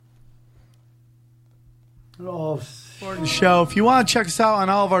For the show. If you want to check us out on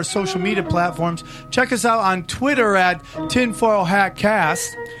all of our social media platforms, check us out on Twitter at Tinfoil Hat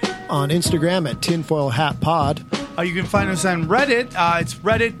Cast. On Instagram at Tinfoil Hat Pod. You can find us on Reddit. It's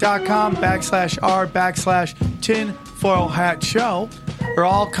reddit.com/r/Tinfoil Hat Show. Or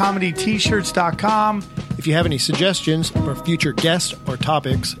allcomedytshirts.com. If you have any suggestions for future guests or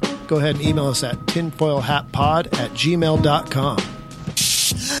topics, go ahead and email us at tinfoilhatpod@gmail.com.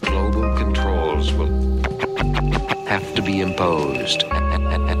 Global controls will have to be imposed,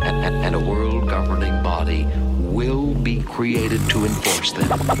 and a world governing body will be created to enforce them.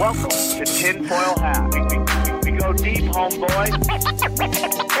 Welcome to Tinfoil Hat. We go deep, homeboy.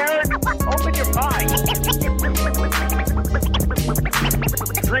 Aaron, open your mind.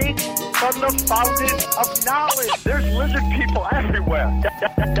 Drink from the fountain of knowledge. There's lizard people everywhere.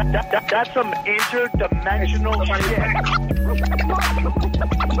 That's some interdimensional shit.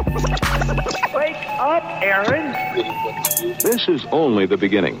 Wake up, Aaron. This is only the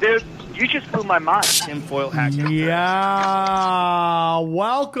beginning. Dude, you just blew my mind. Tinfoil Hat. Yeah.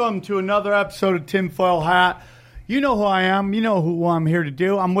 Welcome to another episode of Tinfoil Hat. You know who I am. You know who I'm here to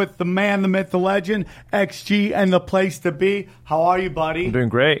do. I'm with the man, the myth, the legend, XG, and the place to be. How are you, buddy? I'm doing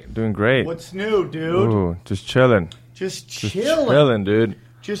great. Doing great. What's new, dude? Ooh, just chilling. Just chilling. Just chilling, dude.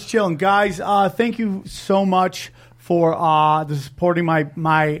 Just chilling. Guys, thank you so much for supporting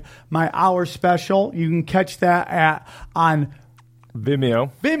my hour special. You can catch that on Vimeo.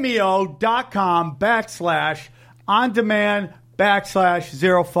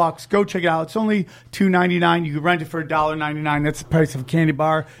 Vimeo.com/on-demand/0 fucks. Go check it out. It's only $2.99. You can rent it for $1.99. That's the price of a candy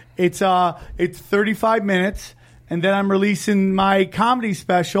bar. It's 35 minutes, and then I'm releasing my comedy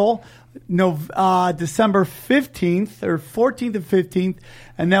special December 15th or 14th and 15th,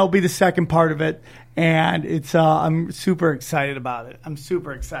 and that'll be the second part of it. And it's I'm super excited about it. I'm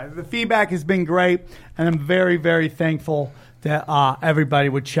super excited. The feedback has been great, and I'm very, very thankful that everybody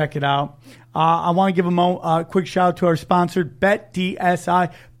would check it out. I want to give a quick shout out to our sponsor, BetDSI.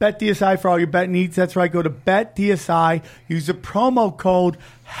 BetDSI for all your bet needs. That's right. Go to BetDSI. Use the promo code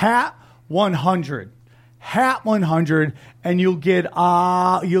HAT100. HAT100, and you'll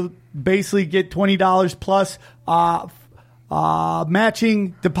basically get $20 plus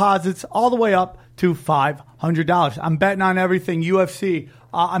matching deposits all the way up to $500. I'm betting on everything UFC.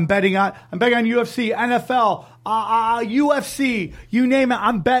 I'm betting on UFC, NFL, UFC, you name it.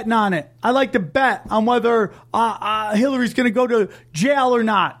 I'm betting on it. I like to bet on whether Hillary's going to go to jail or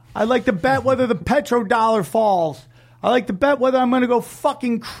not. I like to bet whether the petrodollar falls. I like to bet whether I'm going to go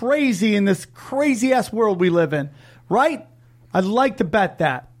fucking crazy in this crazy ass world we live in. Right? I'd like to bet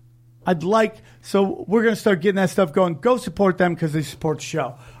that. So we're going to start getting that stuff going. Go support them because they support the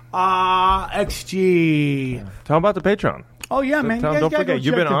show. XG. Tell them about the Patreon. Oh, yeah, man. Don't forget,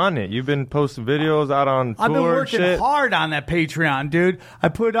 you've been on it. You've been posting videos out on tour. I've been working shit. hard on that Patreon, dude. I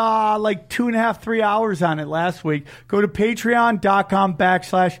put like 2.5, 3 hours on it last week. Go to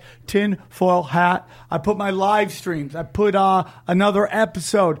patreon.com/tinfoil hat. I put my live streams. I put another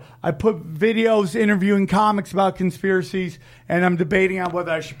episode. I put videos interviewing comics about conspiracies, and I'm debating on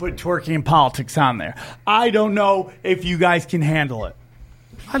whether I should put twerking and politics on there. I don't know if you guys can handle it.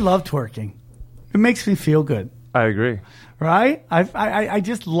 I love twerking. It makes me feel good. I agree. Right? I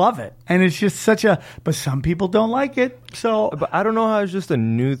just love it. And it's just but some people don't like it. So, but I don't know how it's just a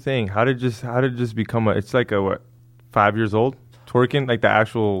new thing. How did it just become it's like 5 years old? Twerking? Like the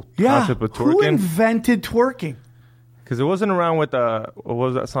actual concept of twerking? Who invented twerking? Because it wasn't around with what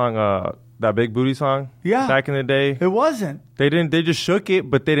was that song? That Big Booty song? Yeah. Back in the day? It wasn't. They just shook it,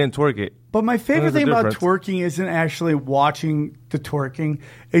 but they didn't twerk it. But my favorite thing about twerking isn't actually watching the twerking.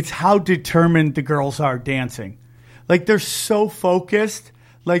 It's how determined the girls are dancing. Like, they're so focused,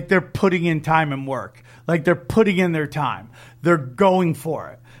 like they're putting in time and work. Like, they're putting in their time. They're going for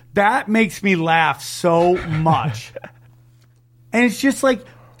it. That makes me laugh so much. And it's just like,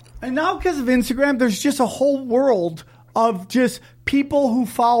 and now because of Instagram, there's just a whole world of just people who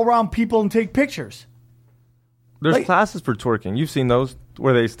follow around people and take pictures. There's classes for twerking. You've seen those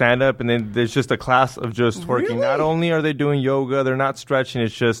where they stand up and then there's just a class of just twerking. Really? Not only are they doing yoga, they're not stretching.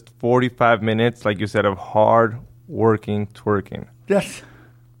 It's just 45 minutes, like you said, of hard working twerking. Yes.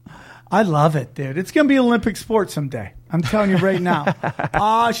 I love it, dude. It's going to be Olympic sport someday. I'm telling you right now.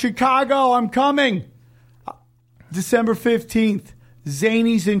 Chicago, I'm coming. December 15th.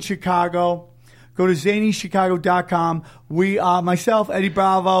 Zany's in Chicago. Go to zanychicago.com. We, myself, Eddie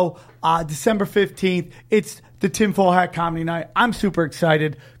Bravo, December 15th. It's the Tinfoil Hat Comedy Night. I'm super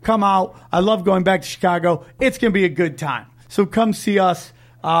excited. Come out. I love going back to Chicago. It's going to be a good time. So come see us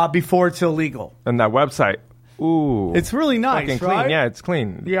before it's illegal. And that website. Ooh. It's really nice, Fucking right? clean. Yeah, it's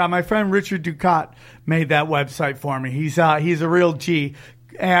clean. Yeah, my friend Richard Ducat made that website for me. He's a real G.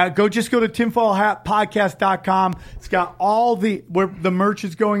 Go to tinfoilhatpodcast.com. It's got all the merch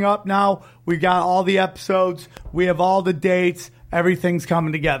is going up now. We got all the episodes. We have all the dates. Everything's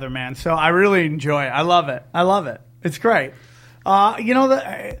coming together, man. So I really enjoy it. I love it. It's great.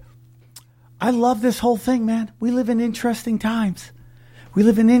 I love this whole thing, man. We live in interesting times. We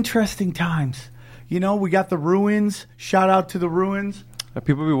got the ruins. Shout out to the ruins.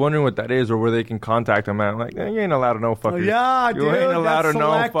 People be wondering what that is or where they can contact them at. I'm like, you ain't allowed to know, fuckers. Yeah, dude. You ain't allowed to know,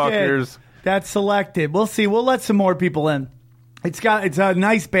 fuckers. That's selected. We'll see. We'll let some more people in. It's a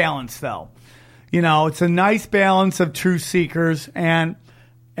nice balance, though. It's a nice balance of truth seekers and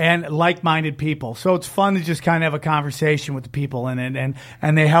like-minded people. So it's fun to just kind of have a conversation with the people in it,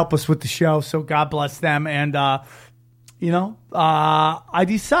 and they help us with the show. So God bless them. And I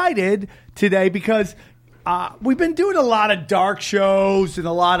decided today because we've been doing a lot of dark shows and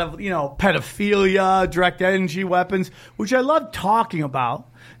a lot of pedophilia, direct energy weapons, which I love talking about.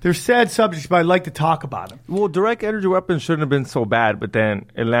 They're sad subjects, but I like to talk about them. Well, direct energy weapons shouldn't have been so bad, but then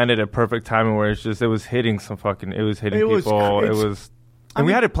it landed at perfect timing where it was hitting people.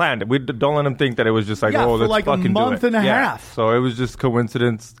 We had it planned. We don't let them think that it was just like, let's like fucking do it. a month and a half. So it was just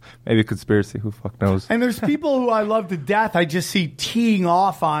coincidence, maybe conspiracy. Who fuck knows? And there's people who I love to death. I just see teeing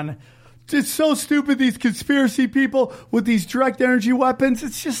off on. It's so stupid, these conspiracy people with these direct energy weapons.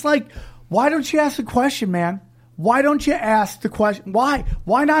 It's just like, why don't you ask the question, man? Why don't you ask the question? Why?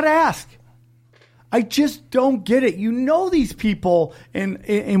 Why not ask? I just don't get it. These people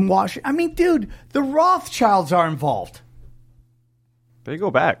in Washington. I mean, dude, the Rothschilds are involved. They go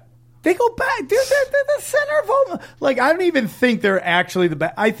back. Dude. They're the center of home. Like, I don't even think they're actually the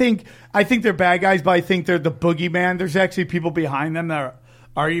bad. I think they're bad guys, but I think they're the boogeyman. There's actually people behind them that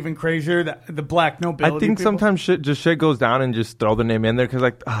are even crazier. The black nobility. I think people. sometimes shit goes down and just throw the name in there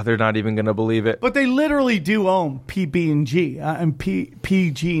because they're not even gonna believe it. But they literally do own PB&G and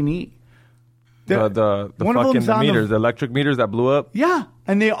PG&E. The fucking meters, the electric meters that blew up. Yeah,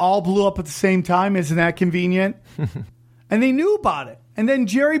 and they all blew up at the same time. Isn't that convenient? And they knew about it. And then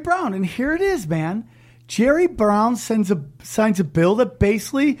Jerry Brown, and here it is, man. Jerry Brown signs a bill that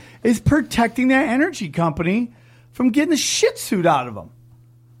basically is protecting that energy company from getting the shit suit out of them.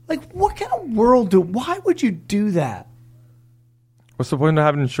 Like, what kind of world why would you do that? What's the point of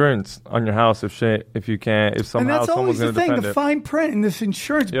having insurance on your house if somehow someone's going to defend it? And that's always the thing, the fine print in this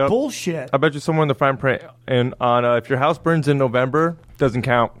insurance bullshit. I bet you somewhere in the fine print, and if your house burns in November, doesn't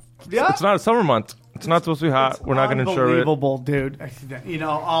count. Yeah. It's not a summer month. It's not supposed to be hot. We're not going to insure it. Unbelievable, dude.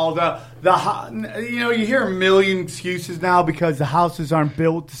 All you hear a million excuses now because the houses aren't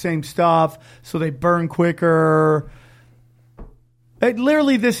built with the same stuff, so they burn quicker.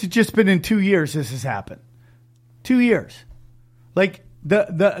 Literally, this has just been in 2 years. This has happened. 2 years. Like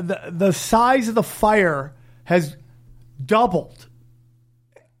the size of the fire has doubled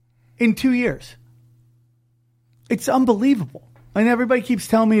in 2 years. It's unbelievable. And everybody keeps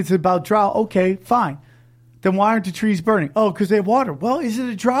telling me it's about drought. Okay, fine. Then why aren't the trees burning? Oh, because they have water. Well, is it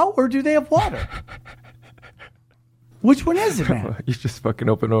a drought or do they have water? Which one is it, man? You just fucking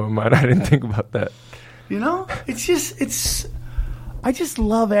opened my mind. I didn't think about that. I just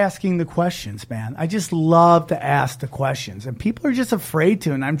love asking the questions, man. I just love to ask the questions. And people are just afraid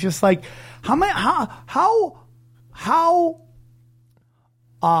to. And I'm just like, how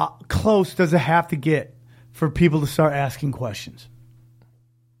close does it have to get for people to start asking questions?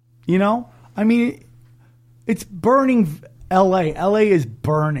 I mean, it's burning L.A. L.A. is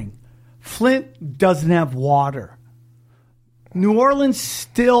burning. Flint doesn't have water. New Orleans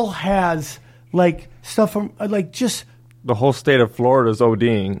still has, stuff from, just... The whole state of Florida is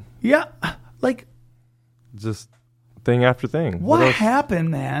ODing. Yeah, just thing after thing. What happened,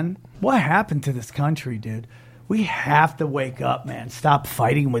 man? What happened to this country, dude? We have to wake up, man. Stop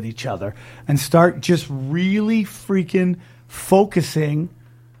fighting with each other and start just really freaking focusing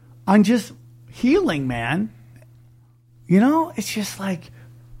on just healing, man. It's just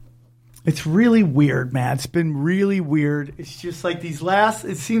it's really weird, man. It's been really weird. It's just like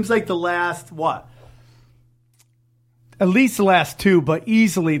it seems like the last, at least the last 2, but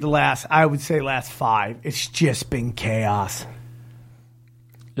easily I would say last 5. It's just been chaos.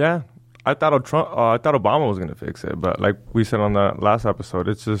 Yeah. I thought Obama was going to fix it, but like we said on the last episode,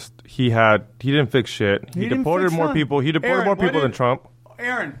 it's just he didn't fix shit. He deported more people. He deported more people than Trump.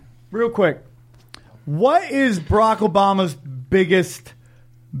 Aaron, real quick, what is Barack Obama's biggest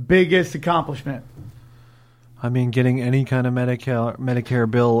accomplishment? I mean, getting any kind of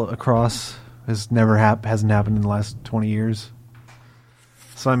Medicare bill across hasn't happened in the last 20 years.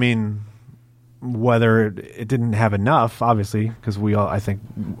 So I mean, whether it didn't have enough, obviously, because I think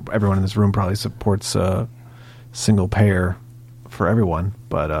everyone in this room probably supports single payer for everyone,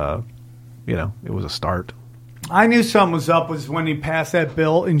 but it was a start. I knew something was up was when he passed that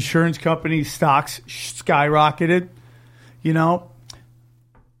bill. Insurance companies' stocks skyrocketed.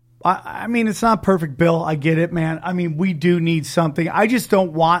 I mean, it's not a perfect bill. I get it, man. I mean, we do need something. I just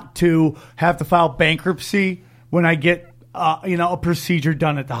don't want to have to file bankruptcy when I get, a procedure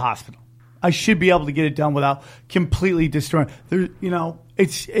done at the hospital. I should be able to get it done without completely destroying.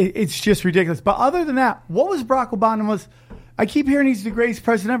 It's just ridiculous. But other than that, what was Barack Obama's? I keep hearing he's the greatest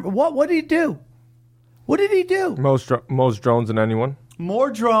president ever. What did he do? What did he do? Most drones than anyone.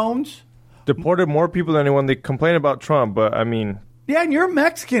 More drones. Deported more people than anyone. They complain about Trump, but I mean. Yeah, and you're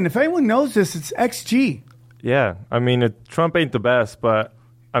Mexican. If anyone knows this, it's XG. Yeah, I mean, Trump ain't the best, but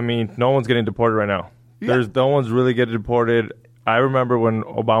I mean, no one's getting deported right now. Yeah. No one's really getting deported. I remember when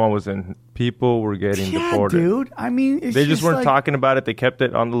Obama was in, people were getting deported. Dude. I mean, they just weren't talking about it. They kept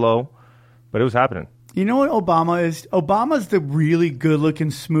it on the low, but it was happening. You know what Obama is? Obama's the really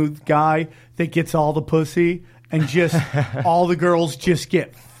good-looking, smooth guy that gets all the pussy and just all the girls just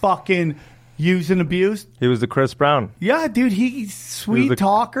get fucking used and abused. He was the Chris Brown. Yeah, dude. He's sweet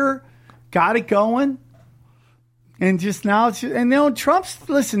talker, got it going. And just now, Trump's,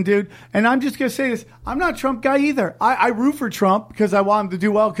 listen, dude, and I'm just going to say this. I'm not a Trump guy either. I root for Trump because I want him to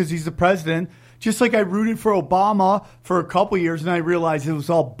do well because he's the president. Just like I rooted for Obama for a couple years and I realized it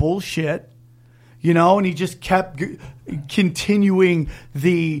was all bullshit, and he just kept continuing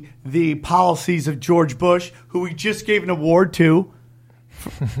the policies of George Bush, who we just gave an award to.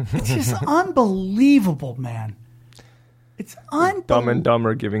 It's just unbelievable, man. It's unbelievable. Dumb and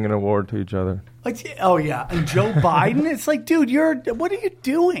Dumber giving an award to each other. Oh, yeah. And Joe Biden, it's like, dude, what are you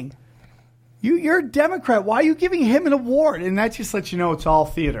doing? You're a Democrat. Why are you giving him an award? And that just lets you know it's all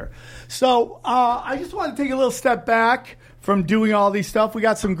theater. So I just want to take a little step back from doing all these stuff. We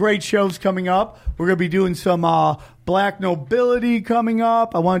got some great shows coming up. We're going to be doing some Black Nobility coming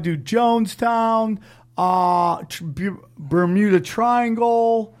up. I want to do Jonestown, Bermuda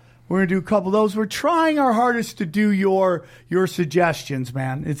Triangle. We're going to do a couple of those. We're trying our hardest to do your suggestions,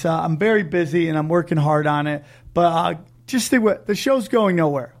 man. It's I'm very busy and I'm working hard on it. But just think the show's going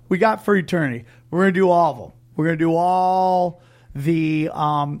nowhere. We got For Eternity. We're going to do all of them. We're going to do all the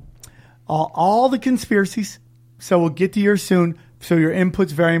conspiracies. So we'll get to yours soon. So your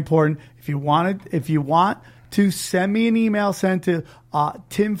input's very important. If you want to send me an email, send to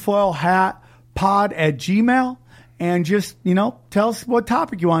tinfoilhatpod@gmail.com. And just, tell us what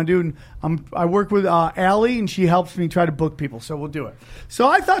topic you want to do. And I work with Allie, and she helps me try to book people. So we'll do it. So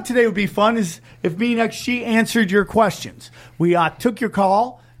I thought today would be fun is if me and XG answered your questions. We took your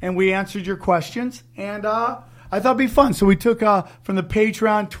call, and we answered your questions. And I thought it'd be fun. So we took from the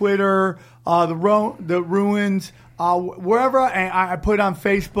Patreon, Twitter, the Ruins, wherever. And I put it on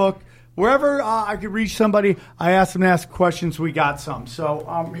Facebook. Wherever I could reach somebody, I asked them to ask questions. We got some.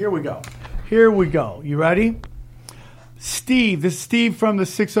 So here we go. You ready? Steve, this is Steve from the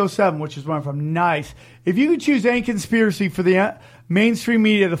 607, which is where I'm from. Nice. If you could choose any conspiracy for the mainstream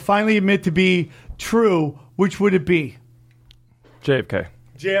media to finally admit to be true, which would it be? JFK.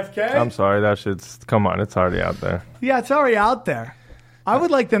 JFK? I'm sorry, that shit's, come on, it's already out there. Yeah, it's already out there. I would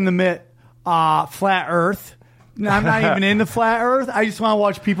like them to admit flat Earth. I'm not even into flat Earth. I just want to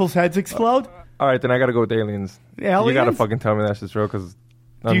watch people's heads explode. All right, then I got to go with aliens. Aliens? You got to fucking tell me that shit's real because...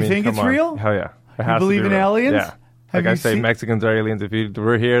 Do you think it's real? Hell yeah. You believe in aliens? Yeah. Like I say, Mexicans are aliens. If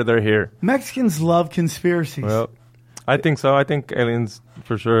we're here, they're here. Mexicans love conspiracies. Well, I think so. I think aliens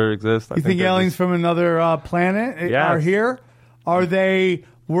for sure exist. You think aliens from another planet are here? Are they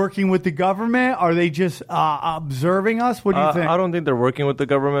working with the government? Are they just observing us? What do you think? I don't think they're working with the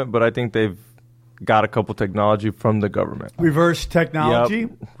government, but I think they've got a couple technology from the government. Reverse technology?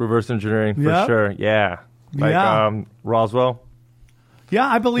 Yep. Reverse engineering for sure. Yeah. Like Roswell. Yeah,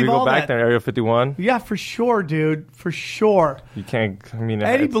 I believe all that. We go back there, Area 51. Yeah, for sure, dude. For sure. You can't,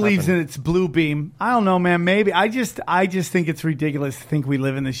 Eddie believes in its blue beam. I don't know, man. Maybe. I just think it's ridiculous to think we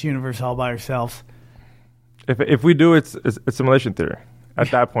live in this universe all by ourselves. If we do, it's simulation theory.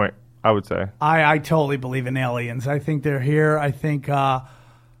 At that point, I would say. I totally believe in aliens. I think they're here. I think it's going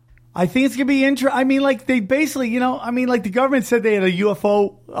to be interesting. I mean, like, they basically, like the government said they had a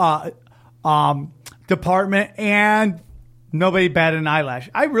UFO department and... Nobody batted an eyelash.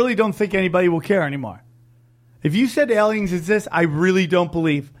 I really don't think anybody will care anymore. If you said aliens exist, I really don't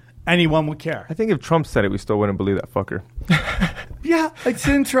believe anyone would care. I think if Trump said it, we still wouldn't believe that fucker. Yeah, it's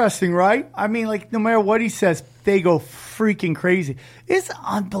interesting, right? I mean, like, no matter what he says, they go freaking crazy. It's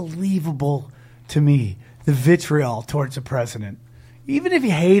unbelievable to me, the vitriol towards the president. Even if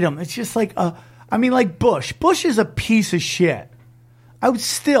you hate him, it's just like I mean, like Bush. Bush is a piece of shit. I would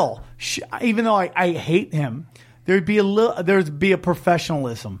still, even though I hate him, there'd be a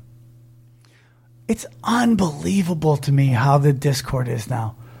professionalism. It's unbelievable to me how the Discord is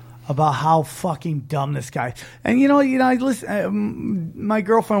now about how fucking dumb this guy. And I listen. My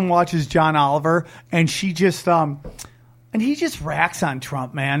girlfriend watches John Oliver, and she just and he just racks on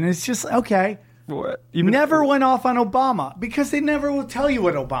Trump, man. And it's just okay. Never went off on Obama because they never will tell you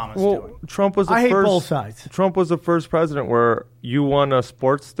what Obama's doing. Trump was I hate both sides. Trump was the first president where you won a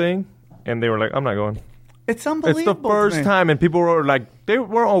sports thing, and they were like, "I'm not going." It's unbelievable. It's the first time, and people were like, they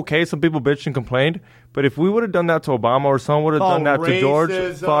were okay. Some people bitched and complained, but if we would have done that to Obama or someone would have done that to George,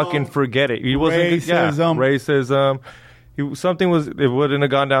 fucking forget it. He wasn't racism. It wouldn't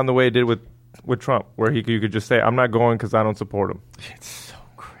have gone down the way it did with Trump, where you could just say, "I'm not going because I don't support him." It's so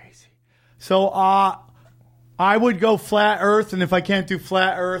crazy. So I would go flat Earth, and if I can't do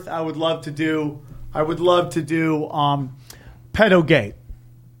flat Earth, I would love to do Pedogate.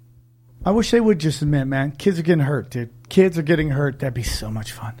 I wish they would just admit, man, kids are getting hurt, dude. Kids are getting hurt. That'd be so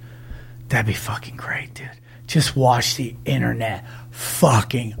much fun. That'd be fucking great, dude. Just watch the internet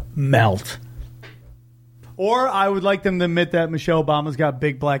fucking melt. Or I would like them to admit that Michelle Obama's got a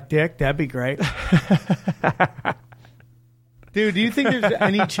big black dick. That'd be great. Dude, do you think there's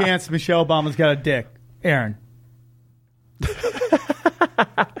any chance Michelle Obama's got a dick? Aaron?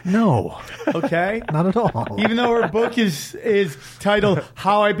 No. Okay? Not at all. Even though her book is titled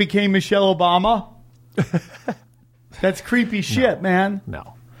How I Became Michelle Obama? That's creepy shit, man.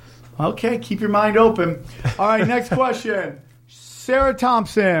 No. Okay, keep your mind open. All right, next question. Sarah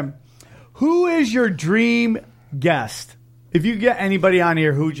Thompson. Who is your dream guest? If you get anybody on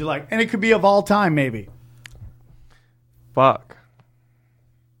here, who would you like? And it could be of all time, maybe. Fuck.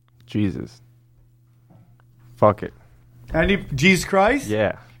 Jesus. Fuck it. Jesus Christ?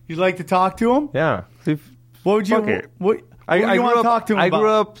 Yeah. You'd like to talk to him? Yeah. What would you? What would you want to talk to him about? I grew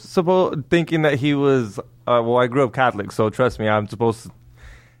up thinking that he was. I grew up Catholic, so trust me, I'm supposed to.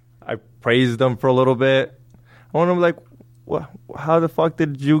 I praised him for a little bit. I want to be like, how the fuck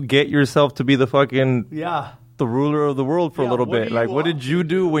did you get yourself to be the fucking the ruler of the world for a little bit? Like, what did you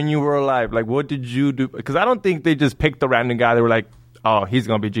do when you were alive? Like, what did you do? Because I don't think they just picked a random guy. They were like, oh, he's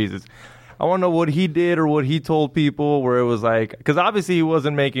gonna be Jesus. I want to know what he did or what he told people where it was like, because obviously he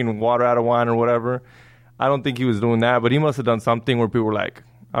wasn't making water out of wine or whatever. I don't think he was doing that, but he must have done something where people were like,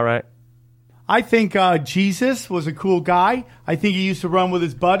 all right. I think Jesus was a cool guy. I think he used to run with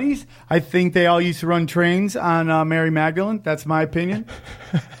his buddies. I think they all used to run trains on Mary Magdalene. That's my opinion.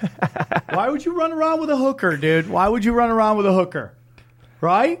 Why would you run around with a hooker, dude? Why would you run around with a hooker?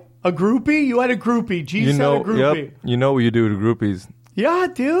 Right? A groupie? You had a groupie. Jesus had a groupie. Yep. You know what you do to groupies. Yeah,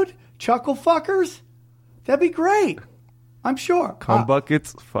 dude. Chuckle fuckers? That'd be great. I'm sure. Cum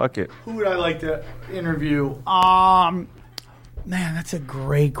buckets? Fuck it. Who would I like to interview? Man, that's a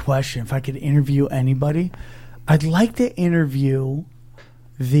great question. If I could interview anybody, I'd like to interview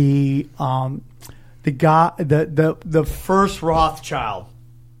the guy, the first Rothschild.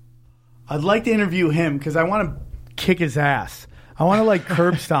 I'd like to interview him because I want to kick his ass. I want to like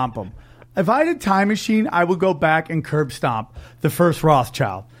curb stomp him. If I had a time machine, I would go back and curb stomp the first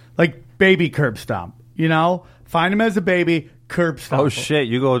Rothschild. Like baby curb stomp, you know? Find him as a baby, curb stomp him. Shit,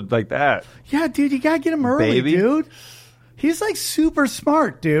 you go like that. Yeah, dude, you got to get him early, dude. He's like super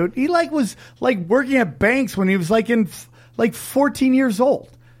smart, dude. He like was like working at banks when he was like in like 14 years old.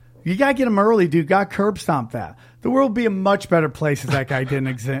 You got to get him early, dude. Got to curb stomp that. The world would be a much better place if that guy didn't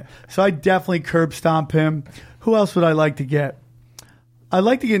exist. So I definitely curb stomp him. Who else would I like to get? I'd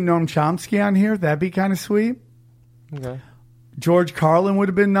like to get Noam Chomsky on here. That'd be kind of sweet. Okay. George Carlin would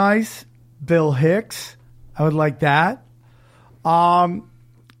have been nice. Bill Hicks. I would like that. Bill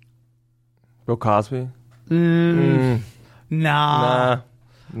Cosby? Nah.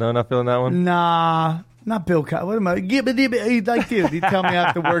 No, not feeling that one? Nah. Not Bill Cosby. What am I? Like, dude, you tell me I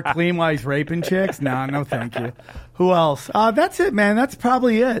have to work clean while he's raping chicks? Nah, no thank you. Who else? That's it, man. That's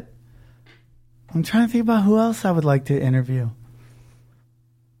probably it. I'm trying to think about who else I would like to interview.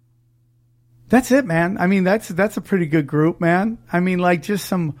 That's it, man. I mean, that's a pretty good group, man. I mean, like just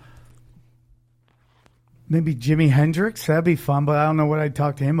some... Maybe Jimi Hendrix. That'd be fun, but I don't know what I'd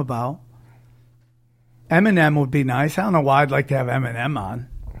talk to him about. Eminem would be nice. I don't know why I'd like to have Eminem on.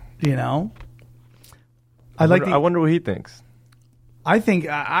 You know? I wonder what he thinks. I think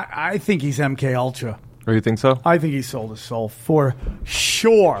he's MK Ultra. Oh, you think so? I think he sold his soul for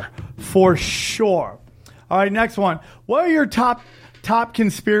sure. For sure. All right, next one. What are your top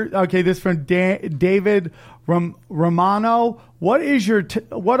conspiracy? Okay, this is from David Romano. What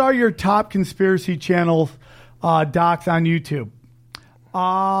are your top conspiracy channel docs on YouTube?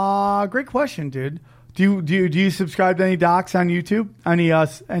 Great question, dude. Do you subscribe to any docs on YouTube? Any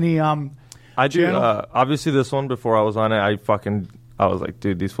I do. channel? Obviously, this one before I was on it, I was like,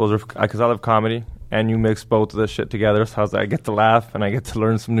 dude, these fools are because I love comedy, and you mix both of this shit together. So I was like, I get to laugh and I get to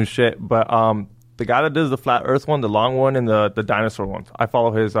learn some new shit. But the guy that does the flat Earth one, the long one, and the dinosaur one, I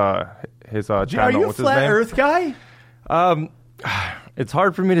follow his channel. Are you a What's his flat name? Earth guy? It's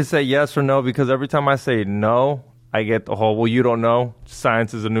hard for me to say yes or no because every time I say no, I get the whole, well, you don't know.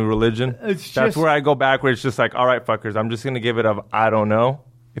 Science is a new religion. That's where I go back where it's just like, all right, fuckers, I'm just going to give it a I don't know.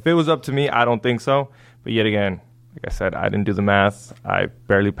 If it was up to me, I don't think so. But yet again, like I said, I didn't do the math. I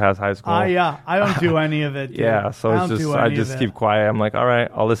barely passed high school. I don't do any of it. Dude. Yeah, so I it's don't do just I any just of keep it. quiet. I'm like, all right,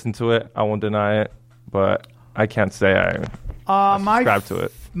 I'll listen to it. I won't deny it, but I can't say I subscribe to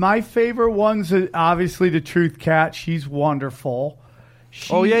it. My favorite one's obviously the Truth Cat. She's wonderful.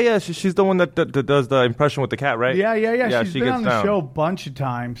 Oh yeah. She's the one that does the impression with the cat, right? Yeah. She's been on the show a bunch of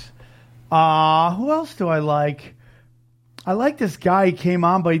times. Who else do I like? I like this guy. He came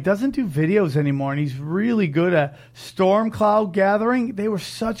on, but he doesn't do videos anymore, and he's really good at Storm Cloud Gathering. They were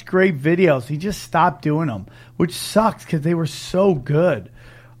such great videos. He just stopped doing them, which sucks because they were so good.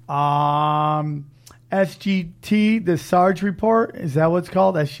 SGT, the Sarge Report, is that what it's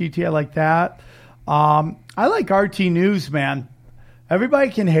called? SGT, I like that. I like RT News, man. Everybody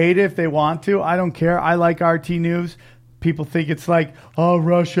can hate it if they want to. I don't care. I like RT News. People think it's like, oh,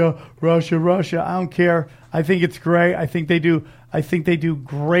 Russia. I don't care. I think it's great. I think they do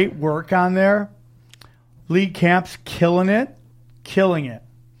great work on there. Lee Camp's killing it.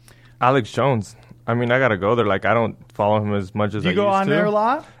 Alex Jones. I mean, I gotta go there. Like, I don't follow him as much as I used to. You go on there a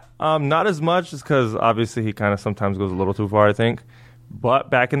lot? Not as much, just because obviously he kind of sometimes goes a little too far, I think. But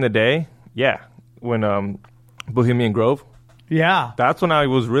back in the day, yeah, when Bohemian Grove. Yeah. That's when I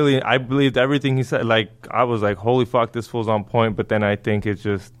believed everything he said. Like, I was like, holy fuck, this fool's on point. But then I think it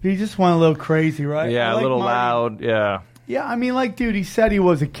just... He just went a little crazy, right? Yeah, a little loud, yeah. Yeah, I mean, like, dude, he said he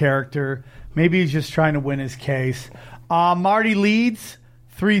was a character. Maybe he's just trying to win his case. Marty Leeds,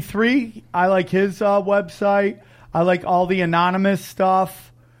 3-3. I like his website. I like all the anonymous stuff.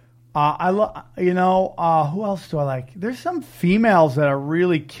 Who else do I like? There's some females that are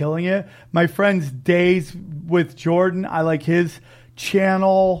really killing it. My friend's Days with Jordan. I like his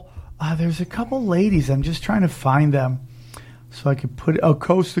channel. There's a couple ladies. I'm just trying to find them so I could put it. Oh,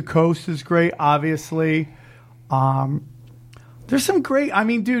 Coast to Coast is great, obviously. There's some great. I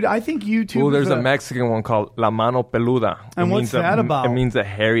mean, dude, I think YouTube. Oh, there's a Mexican one called La Mano Peluda. And what's that about? It means a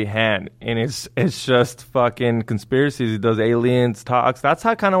hairy hand, and it's just fucking conspiracies. He does aliens talks. That's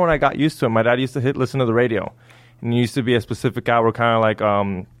how kind of when I got used to it. My dad used to listen to the radio, and it used to be a specific hour, kind of like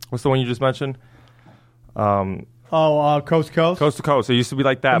what's the one you just mentioned? Coast to Coast. Coast to Coast. It used to be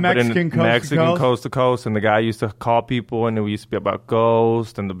like that, The but in Mexican Mexican Coast to Coast, and the guy used to call people, and it used to be about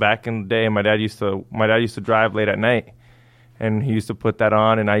ghosts. And back in the day, my dad used to drive late at night. And he used to put that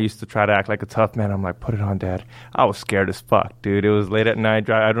on, and I used to try to act like a tough man. I'm like, put it on, Dad. I was scared as fuck, dude. It was late at night.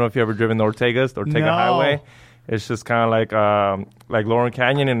 I don't know if you ever driven the Ortega Highway. It's just kind of like Lauren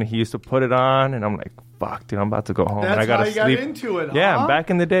Canyon, and he used to put it on, and I'm like, fuck, dude, I'm about to go home. That's and I gotta how you sleep. got into it, Yeah, huh? back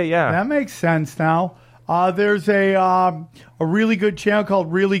in the day, yeah. That makes sense now. There's a really good channel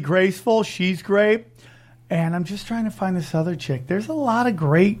called Really Graceful. She's great. And I'm just trying to find this other chick. There's a lot of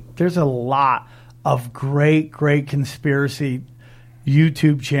great conspiracy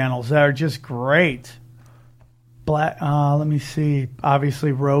YouTube channels that are just great. Let me see.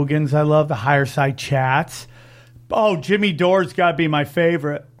 Obviously, Rogan's. I love the Higher Side Chats. Oh, Jimmy Dore's got to be my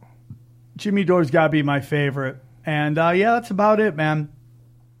favorite. And yeah, that's about it, man.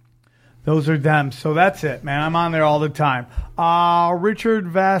 Those are them. So that's it, man. I'm on there all the time. Richard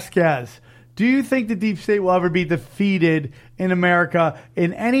Vasquez. Do you think the deep state will ever be defeated in America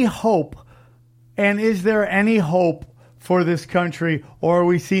in any hope? And is there any hope for this country, or are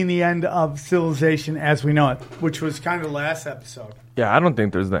we seeing the end of civilization as we know it? Which was kind of the last episode. Yeah, I don't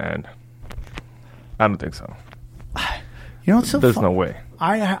think there's the end. I don't think so. You know what's so There's fun? no way.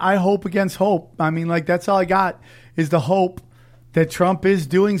 I hope against hope. I mean, like, that's all I got is the hope that Trump is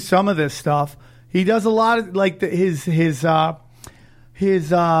doing some of this stuff. He does a lot of, like, his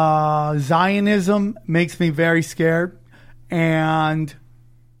Zionism makes me very scared. And,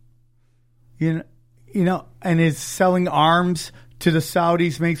 you know, and his selling arms to the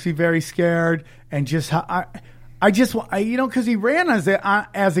Saudis makes me very scared. And just how because he ran as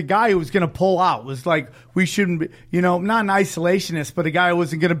a guy who was going to pull out. It was like, we shouldn't be, not an isolationist, but a guy who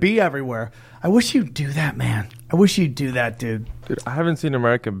wasn't going to be everywhere. I wish you'd do that, man. I wish you'd do that, dude. Dude, I haven't seen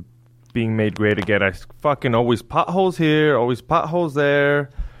America being made great again. I fucking always potholes here, always potholes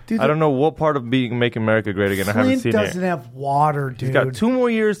there. Dude, I don't know what part of Make America Great Again I haven't Flint seen doesn't it. have water, dude. He's got 2 more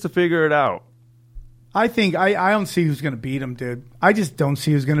years to figure it out. I think I don't see who's going to beat him, dude. I just don't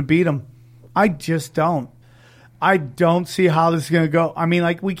see who's going to beat him. I just don't. I don't see how this is going to go. I mean,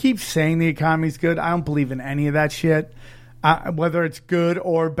 like, we keep saying the economy's good. I don't believe in any of that shit. Whether it's good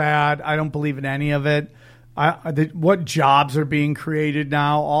or bad, I don't believe in any of it. What jobs are being created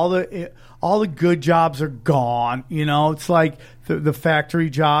now? All the good jobs are gone. You know, it's like the factory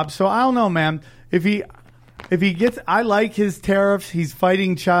jobs. So I don't know, man. If he gets, I like his tariffs. He's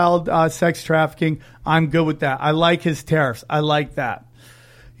fighting child sex trafficking. I'm good with that. I like his tariffs. I like that.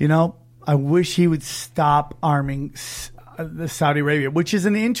 You know, I wish he would stop arming the Saudi Arabia, which is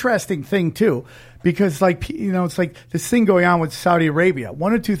an interesting thing too, because like, you know, it's like this thing going on with Saudi Arabia.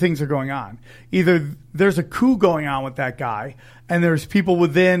 One or two things are going on. Either there's a coup going on with that guy, and there's people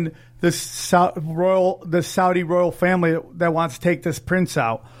within the Saudi royal family that wants to take this prince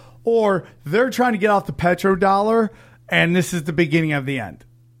out, or they're trying to get off the petrodollar, and this is the beginning of the end.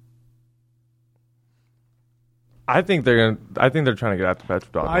 I think they're trying to get out the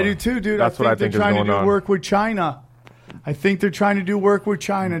petrodollar. I do too, dude. That's what I think they're trying is to going do on. work with China. I think they're trying to do work with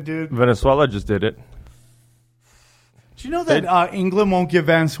China, dude. Venezuela just did it. Do you know that England won't give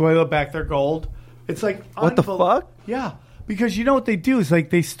Venezuela back their gold? It's like, What the fuck? Yeah, because you know what they do is like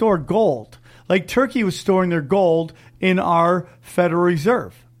they store gold. Like Turkey was storing their gold in our Federal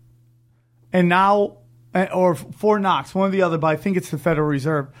Reserve, and now, or Fort Knox, one or the other, but I think it's the Federal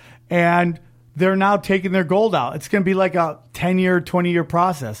Reserve, and they're now taking their gold out. It's going to be like a 10-year, 20-year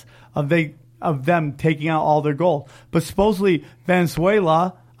process of them taking out all their gold. But supposedly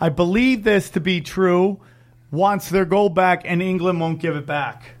Venezuela, I believe this to be true, wants their gold back, and England won't give it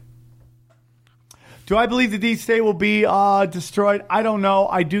back. Do I believe the deep state will be destroyed? I don't know.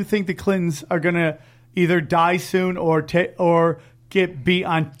 I do think the Clintons are going to either die soon or get beat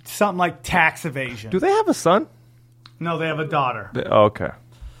on something like tax evasion. Do they have a son? No, they have a daughter. Okay.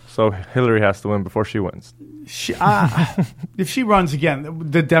 So Hillary has to win before she wins. If she runs again,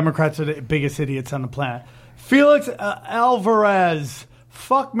 the Democrats are the biggest idiots on the planet. Felix Alvarez.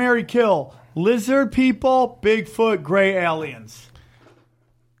 Fuck, marry, kill. Lizard people, Bigfoot, gray aliens.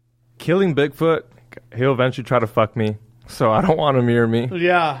 Killing Bigfoot, he'll eventually try to fuck me, so I don't want him near me.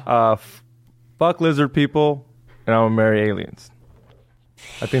 Yeah. Fuck lizard people, and I'm gonna marry aliens.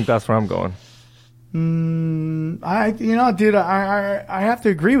 I think that's where I'm going. Dude, I have to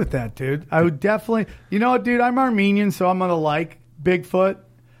agree with that, dude. I would definitely, dude, I'm Armenian, so I'm gonna like Bigfoot.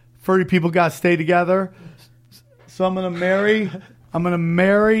 Furry people gotta stay together, so I'm gonna marry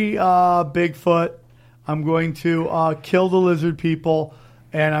Bigfoot. I'm going to kill the lizard people,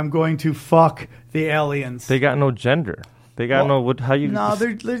 and I'm going to fuck the aliens. They got no gender. They got how you. No,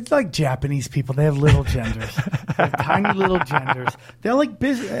 they're like Japanese people. They have little genders, tiny little genders. They're like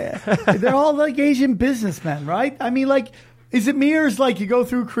they're all like Asian businessmen, right? I mean, like, is it me or is like you go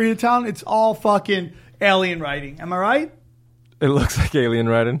through Koreatown? It's all fucking alien writing. Am I right? It looks like alien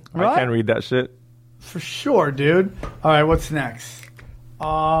writing. Right? I can't read that shit. For sure, dude. All right, what's next?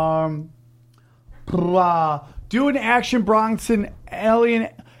 Do an Action Bronson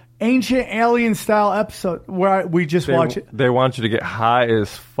ancient alien style episode where we just watch it. They want you to get high as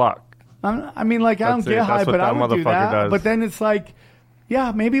fuck. I mean, like, I don't get high, but I would do that. But then it's like,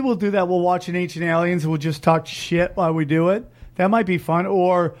 yeah, maybe we'll do that. We'll watch an Ancient Aliens and we'll just talk shit while we do it. That might be fun.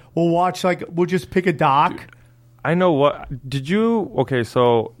 Or we'll watch, like, we'll just pick a doc. Dude, I know what. Did you? Okay,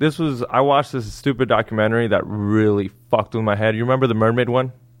 so I watched this stupid documentary that really fucked with my head. You remember the mermaid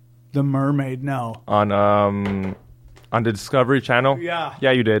one? The mermaid, no. On the Discovery Channel? Yeah.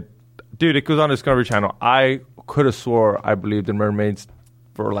 Yeah, you did. Dude, it goes on Discovery Channel. I could have swore I believed in mermaids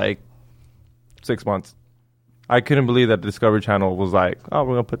for like 6 months. I couldn't believe that the Discovery Channel was like, oh,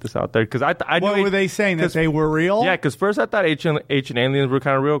 we're going to put this out there. Because I what were they saying? That they were real? Yeah, because first I thought ancient aliens were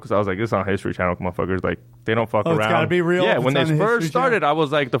kind of real because I was like, this is on History Channel, motherfuckers. Like, they don't fuck around. It's got to be real. Yeah, when they first started, I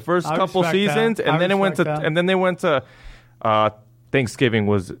was like, the first couple seasons. That. And then they went to Thanksgiving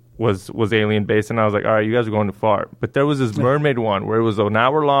was alien based, and I was like, all right, you guys are going too far. But there was this mermaid one where it was an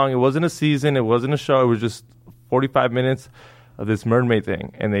hour long. It wasn't a season. It wasn't a show. It was just 45 minutes of this mermaid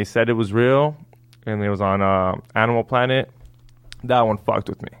thing, and they said it was real, and it was on Animal Planet. That one fucked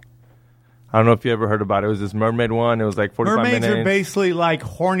with me. I don't know if you ever heard about it. It was this mermaid one. It was like 45 minutes. Mermaids are basically like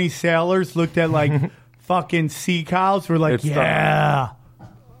horny sailors looked at like fucking sea cows. We're like,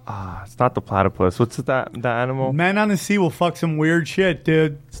 it's not the platypus. What's that animal? Men on the sea will fuck some weird shit,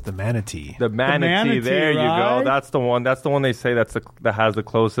 dude. It's the manatee. The manatee. There right? you go. That's the one. That's the one they say that has the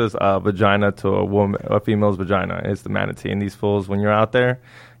closest vagina to a female's vagina. It's the manatee. And these fools, when you're out there,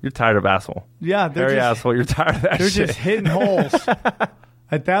 you're tired of asshole. Yeah, Hairy asshole. You're tired of that they're shit. just hitting holes.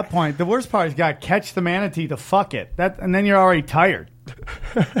 At that point, the worst part is you got to catch the manatee to fuck it. And then you're already tired.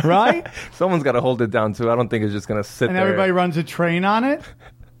 Right? Someone's got to hold it down, too. I don't think it's just going to sit And there. everybody runs a train on it?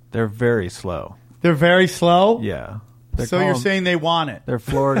 They're very slow. They're very slow? Yeah. So you're saying they want it? They're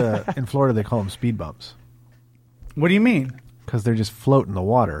Florida. In Florida, they call them speed bumps What do you mean? because they're just float in the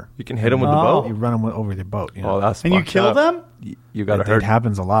water. You can hit them with the Oh. boat. You run them over the boat. You know? Oh, that's And you fucked kill up. them? You got to it hurt.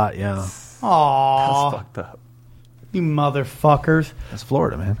 happens a lot. Yeah, That's Aw, fucked up. you motherfuckers. that's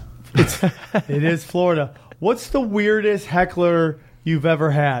Florida, man. It is Florida. What's the weirdest heckler you've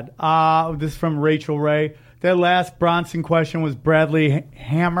ever had? This is from Rachel Ray. That last Bronson question was Bradley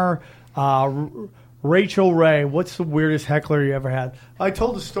Hammer. Rachel Ray, what's the weirdest heckler you ever had? I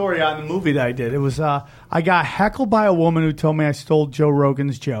told the story on the movie that I did. It was I got heckled by a woman who told me I stole Joe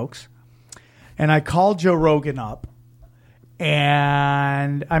Rogan's jokes. And I called Joe Rogan up.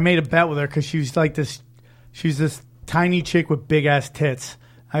 And I made a bet with her because she was like this. She's this tiny chick with big ass tits.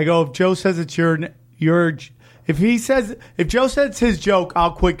 I go, if Joe says it's your, if Joe says it's his joke,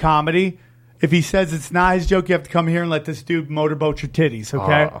 I'll quit comedy. If he says it's not his joke, you have to come here and let this dude motorboat your titties,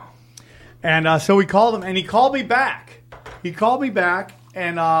 okay? Oh. And so we called him, and he called me back.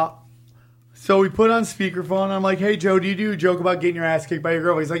 And so we put on speakerphone. And I'm like, hey, Joe, do you do a joke about getting your ass kicked by your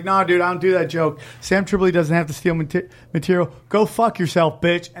girl? He's like, no, dude, I don't do that joke. Sam Tripoli doesn't have to steal material. Go fuck yourself,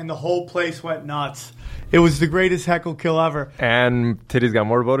 bitch. And the whole place went nuts. It was the greatest heckle kill ever. And titties got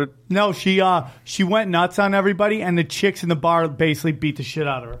motorboated? No, she went nuts on everybody, and the chicks in the bar basically beat the shit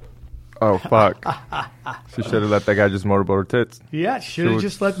out of her. Oh, fuck. She should have let that guy just motorboat her tits. Yeah, should have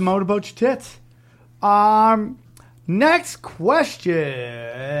just let the motorboat your tits. Next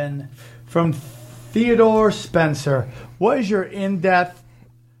question from Theodore Spencer. What is your in-depth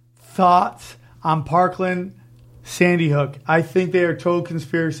thoughts on Parkland Sandy Hook? I think they are total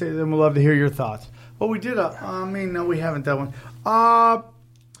conspiracy, and we'd love to hear your thoughts. Well, we did no, we haven't done one.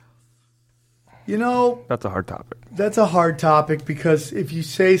 That's a hard topic. That's a hard topic because if you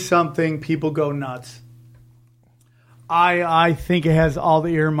say something, people go nuts. I think it has all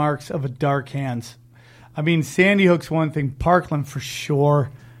the earmarks of a dark hands. I mean, Sandy Hook's one thing. Parkland, for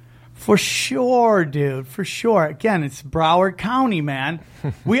sure. For sure, dude. For sure. Again, it's Broward County, man.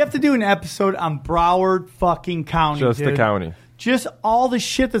 We have to do an episode on Broward fucking County, Just dude. the county. Just all the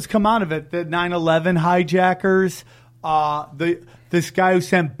shit that's come out of it. The 9/11 hijackers, this guy who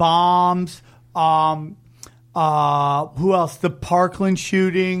sent bombs, who else? The Parkland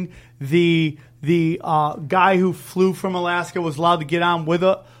shooting, the guy who flew from Alaska was allowed to get on with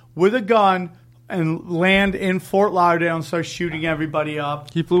a gun and land in Fort Lauderdale and start shooting everybody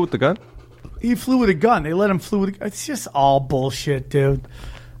up. He flew with the gun? He flew with a gun. They let him flew with a gun. It's just all bullshit, dude.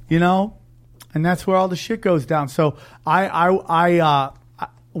 You know? And that's where all the shit goes down. So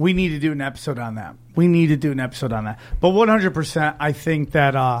we need to do an episode on that. But 100%, I think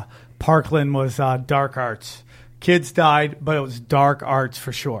that Parkland was dark arts. Kids died, but it was dark arts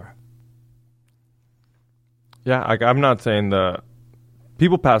for sure. Yeah, I'm not saying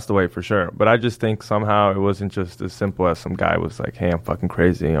people passed away for sure, but I just think somehow it wasn't just as simple as some guy was like, hey, I'm fucking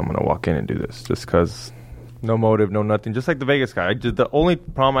crazy. I'm going to walk in and do this just because no motive, no nothing. Just like the Vegas guy. The only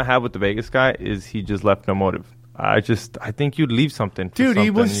problem I have with the Vegas guy is he just left no motive. I think you'd leave something. For Dude,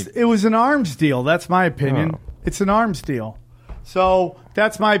 something. it was an arms deal. That's my opinion. Oh. It's an arms deal. So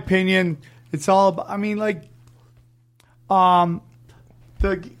that's my opinion. It's all about, I mean, like,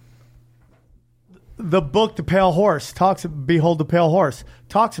 the book, The Pale Horse, Behold the Pale Horse,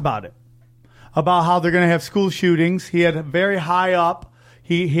 talks about it. About how they're going to have school shootings. He had a very high up,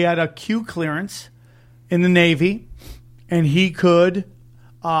 he had a Q clearance in the Navy, and he got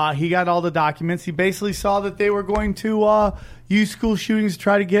all the documents. He basically saw that they were going to use school shootings to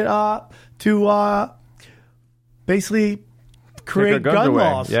try to get basically create gun away.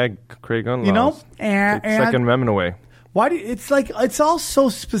 laws. Yeah, create gun laws. You know? And Second Amendment away. why do it's all so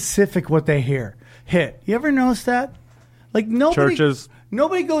specific what they hit. You ever notice that? Like Churches.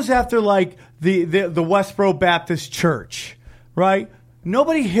 Nobody goes after like the Westboro Baptist Church, right?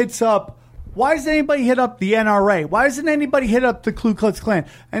 Nobody hits up. Why does anybody hit up the NRA? Why doesn't anybody hit up the Ku Klux Klan?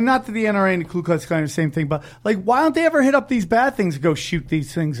 And not that the NRA and the Ku Klux Klan are the same thing, but like, why don't they ever hit up these bad things and go shoot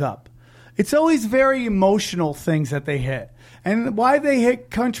these things up? It's always very emotional things that they hit. And why they hit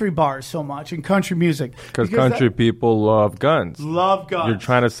country bars so much and country music? Because country people love guns. Love guns. You're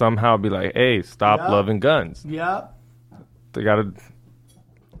trying to somehow be like, hey, stop loving guns. Yeah. They gotta.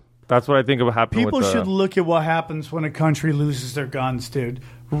 That's what I think about happening. People should look at what happens when a country loses their guns, dude.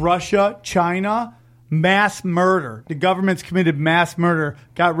 Russia, China, mass murder. The government's committed mass murder,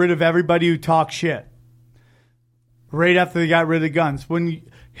 got rid of everybody who talks shit. Right after they got rid of the guns. When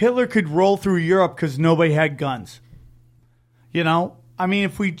Hitler could roll through Europe because nobody had guns. You know? I mean,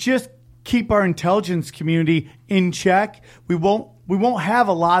 if we just keep our intelligence community in check, we won't have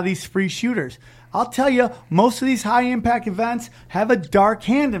a lot of these free shooters. I'll tell you, most of these high impact events have a dark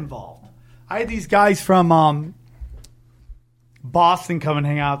hand involved. I had these guys from Boston come and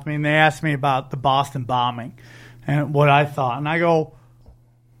hang out with me, and they asked me about the Boston bombing and what I thought. And I go,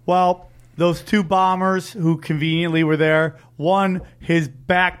 well, those two bombers who conveniently were there, one, his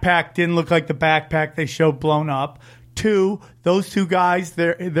backpack didn't look like the backpack they showed blown up. Two, those two guys,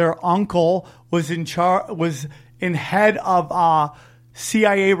 their uncle was in head of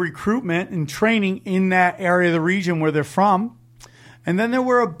CIA recruitment and training in that area of the region where they're from. And then there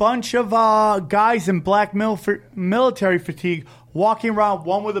were a bunch of guys in black military fatigue walking around,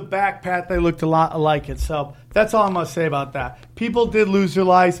 one with a backpack. They looked a lot like it. So that's all I'm going to say about that. People did lose their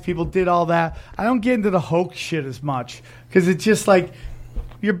lives. People did all that. I don't get into the hoax shit as much because it's just like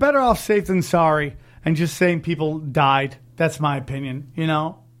you're better off safe than sorry and just saying people died. That's my opinion, you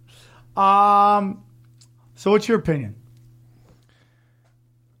know? So what's your opinion?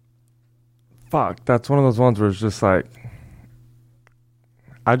 Fuck, that's one of those ones where it's just like,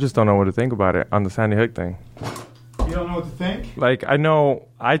 I just don't know what to think about it on the Sandy Hook thing. You don't know what to think? Like, I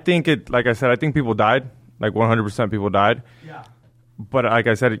think like I said, I think people died. Like 100% people died. Yeah. But like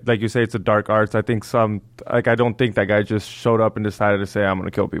I said, like you say, it's a dark arts. I think I don't think that guy just showed up and decided to say, I'm going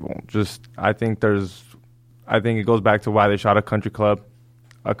to kill people. I think it goes back to why they shot a country club,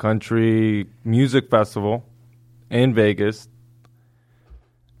 a country music festival in Vegas.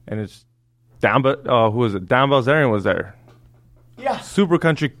 And it's Dan Bilzerian was there. Yeah. Super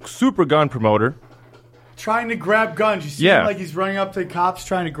gun promoter. Trying to grab guns. You see him like he's running up to the cops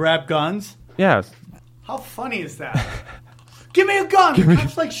trying to grab guns? Yes. How funny is that? Give me a gun. The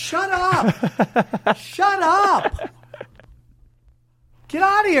cop's like, shut up. Shut up. Get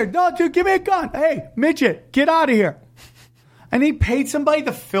out of here. No, dude, give me a gun. Hey, midget, get out of here. And he paid somebody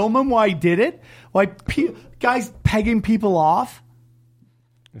to film him while he did it? Like, guys pegging people off?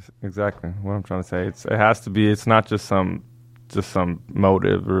 Exactly what I'm trying to say. It has to be. It's not just some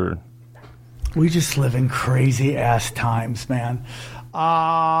motive or. We just live in crazy ass times, man.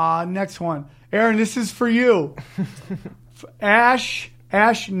 Next one, Aaron. This is for you, Ash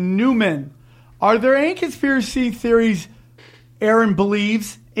Newman. Are there any conspiracy theories Aaron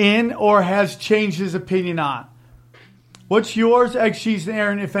believes in or has changed his opinion on? What's yours, Egg Cheese and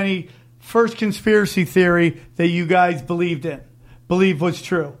Aaron? If any, first conspiracy theory that you guys believe was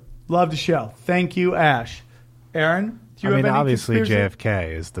true. Love the show. Thank you, Ash. Aaron, do you have any obviously conspiracy?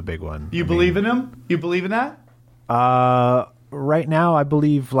 JFK is the big one. You believe in him? You believe in that? Right now, I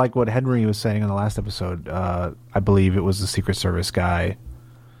believe, like what Henry was saying on the last episode, I believe it was the Secret Service guy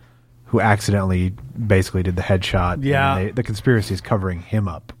who accidentally basically did the headshot. Yeah. And the conspiracy is covering him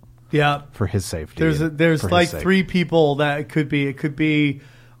up. Yeah. For his safety. There's like three people that it could be. It could be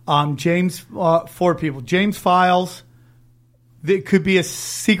four people. James Files. It could be a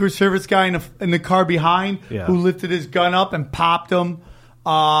Secret Service guy in the car behind who lifted his gun up and popped him.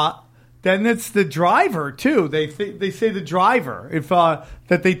 Then it's the driver too. They say the driver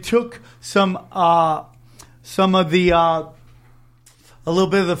that they took some of the a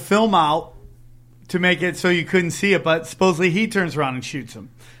little bit of the film out to make it so you couldn't see it, but supposedly he turns around and shoots him.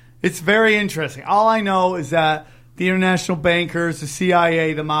 It's very interesting. All I know is that the international bankers, the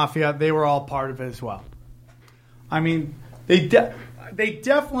CIA, the mafia, they were all part of it as well. I mean, they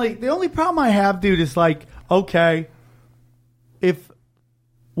definitely. The only problem I have, dude, is like, okay,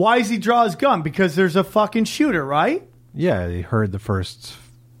 why does he draw his gun? Because there's a fucking shooter, right? Yeah, they heard the first.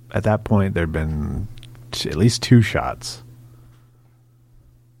 At that point, there'd been at least two shots.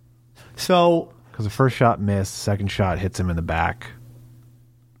 So, because the first shot missed, second shot hits him in the back,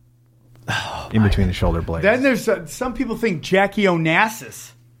 in between the shoulder blades. Then there's some people think Jackie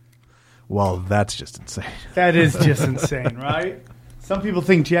Onassis. Well, that's just insane. That is just insane, right? Some people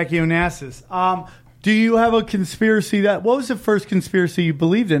think Jackie Onassis. Do you have a conspiracy what was the first conspiracy you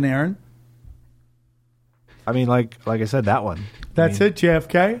believed in, Aaron? I mean, like I said, that one. That's it,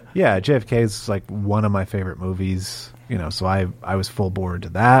 JFK? Yeah, JFK is like one of my favorite movies, so I was full board to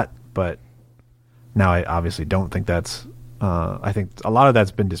that, but now I obviously don't think that's, I think a lot of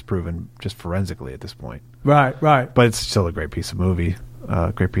that's been disproven just forensically at this point. Right. But it's still a great piece of movie,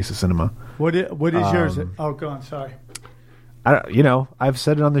 great piece of cinema. What is yours? Oh, go on, sorry. I've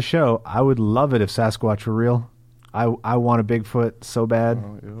said it on the show. I would love it if Sasquatch were real. I want a Bigfoot so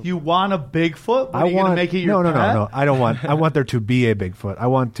bad. You want a Bigfoot? Are you going to make it your pet? No. I don't want. I want there to be a Bigfoot. I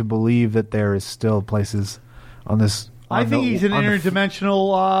want to believe that there is still places on this. I think he's an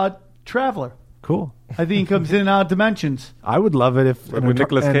interdimensional traveler. Cool. I think he comes in and out of dimensions. I would love it if with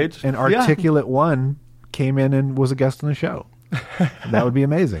Nicolas Cage, an articulate one came in and was a guest on the show. That would be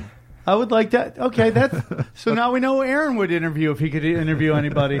amazing. I would like that. Okay, that's so now we know who Aaron would interview if he could interview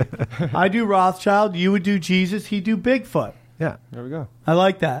anybody. I do Rothschild. You would do Jesus. He'd do Bigfoot. Yeah. There we go. I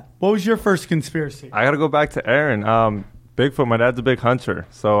like that. What was your first conspiracy? I got to go back to Aaron. Bigfoot, my dad's a big hunter.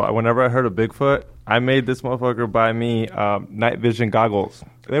 So whenever I heard of Bigfoot, I made this motherfucker buy me night vision goggles.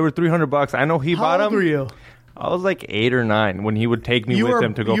 They were $300. I know he bought them. How old were you? I was like 8 or 9 when he would take me with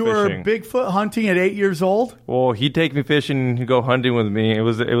him to go you fishing. were Bigfoot hunting at 8 years old? Well, he'd take me fishing and he'd go hunting with me. It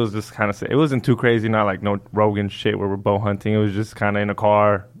was just kind of, it wasn't too crazy, not like no Rogan shit where we're bow hunting. It was just kind of in a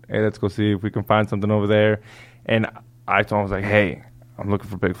car. Hey, let's go see if we can find something over there. And I told him, I was like, hey, I'm looking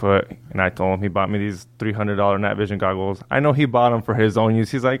for Bigfoot. And I told him he bought me these $300 night vision goggles. I know he bought them for his own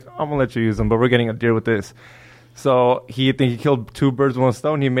use. He's like, I'm going to let you use them, but we're getting a deer with this. So he killed 2 birds with 1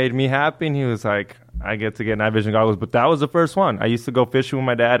 stone. He made me happy, and he was like, I get to get night vision goggles. But that was the first one. I used to go fishing with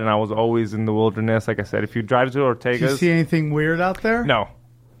my dad, and I was always in the wilderness. Like I said, if you drive to Ortega's... Did you see anything weird out there? No.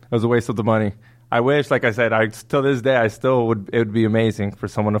 It was a waste of the money. I wish, like I said, till this day, it would be amazing for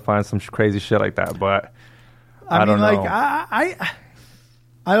someone to find some crazy shit like that. But I don't know.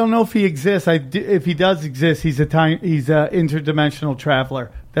 I don't know if he exists. If he does exist, he's a interdimensional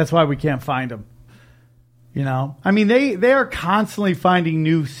traveler. That's why we can't find him. You know, I mean, they are constantly finding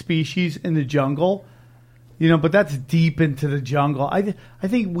new species in the jungle. You know, but that's deep into the jungle. I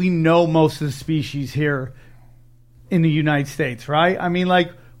think we know most of the species here in the United States, right? I mean,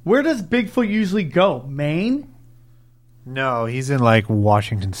 like, where does Bigfoot usually go? Maine? No, he's in like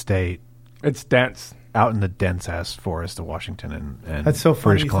Washington State, It's dense. out in the dense ass forest of Washington and That's so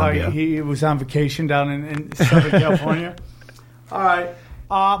funny. British Columbia. He was on vacation down in Southern California. All right.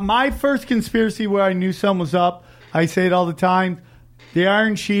 My first conspiracy where I knew something was up, I say it all the time, the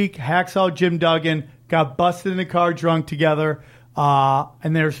Iron Sheik, Hacksaw Jim Duggan, got busted in the car drunk together,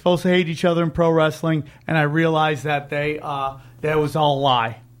 and they were supposed to hate each other in pro wrestling, and I realized that that was all a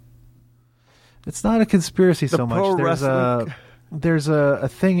lie. It's not a conspiracy so much. pro wrestling- There's a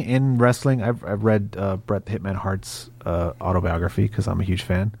thing in wrestling. I've read Bret the Hitman Hart's autobiography because I'm a huge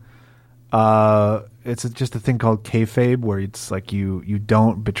fan. It's just a thing called kayfabe where it's like you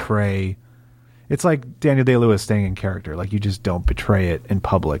don't betray. It's like Daniel Day-Lewis staying in character. Like you just don't betray it in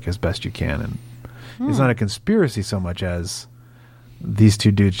public as best you can. And it's not a conspiracy so much as these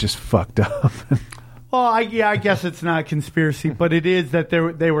two dudes just fucked up. Well, I guess it's not a conspiracy, but it is that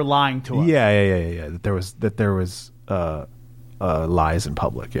they were lying to us. Yeah. That there was lies in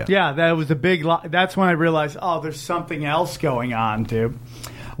public. Yeah, that was a big lie. That's when I realized, there's something else going on, dude.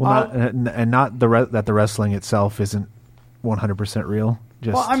 Well, not that the wrestling itself isn't 100% real.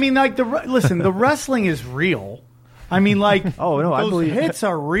 Just Well, I mean, like listen, the wrestling is real. I mean, like, Oh, no, I those believe- hits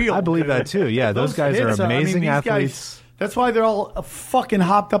are real. I believe that too. Yeah, those guys are hits amazing these athletes. Guys, that's why they're all fucking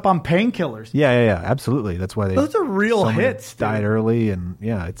hopped up on painkillers. Yeah, absolutely. That's why Those are real so many hits, dude. died early, and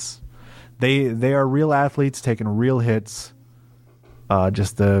they are real athletes taking real hits.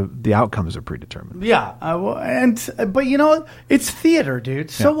 Just the outcomes are predetermined. Yeah, but you know what? It's theater, dude.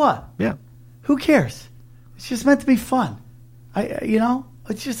 So Yeah. what? Yeah, Who cares? It's just meant to be fun.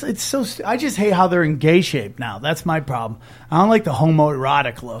 It's so. I just hate how they're in gay shape now. That's my problem. I don't like the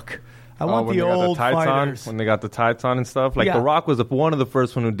homoerotic look. I want when the they got old the tights fighters. on, when they got the tights on and stuff. Like Yeah. The Rock was one of the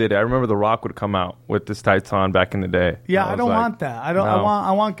first one who did it. I remember The Rock would come out with this tights on back in the day. Yeah, And I don't was like, want that. I don't. no.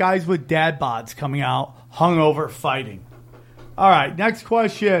 I want guys with dad bods coming out, hungover, fighting. All right, next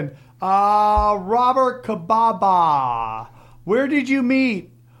question. Robert Kababa, where did you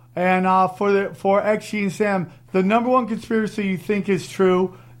meet? And for XG and Sam, the number one conspiracy you think is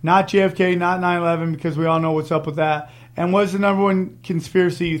true, not JFK, not 9/11, because we all know what's up with that. And what is the number one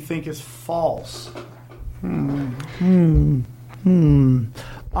conspiracy you think is false?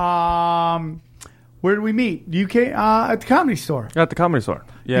 Where did we meet? UK at the Comedy Store. At the Comedy Store.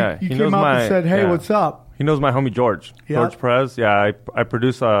 Yeah, You he came knows up my, and said, "Hey, yeah. what's up?" He knows my homie George. Yeah. George Perez. Yeah, I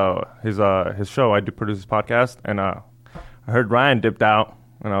produce his show. I do produce his podcast, and I heard Ryan dipped out,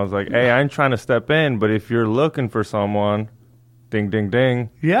 and I was like, "Hey, I ain't trying to step in, but if you're looking for someone, ding, ding, ding."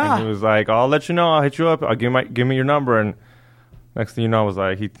 Yeah. And he was like, "I'll let you know. I'll hit you up. I'll give me your number." And next thing you know, I was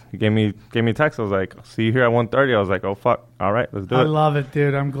like, he gave me a text. I was like, "See you here at 1:30." I was like, "Oh fuck, all right, let's do I it." love it,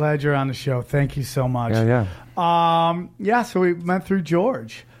 dude. I'm glad you're on the show. Thank you so much. Yeah. So we went through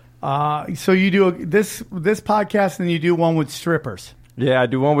George. So you do this podcast, and you do one with strippers. Yeah, I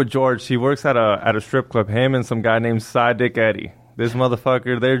do one with George. He works at a strip club. Him and some guy named Side Dick Eddie. This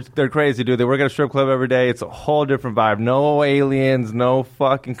motherfucker, they're crazy, dude. They work at a strip club every day. It's a whole different vibe. No aliens, no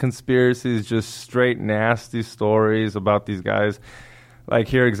fucking conspiracies, just straight nasty stories about these guys. Like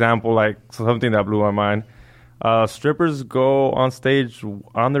here, example, like something that blew my mind. Strippers go on stage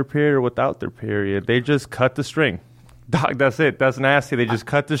on their period or without their period. They just cut the string. Dog, that's it. That's nasty. They just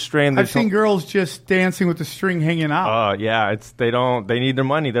cut the string. I've seen girls just dancing with the string hanging out. Yeah. They need their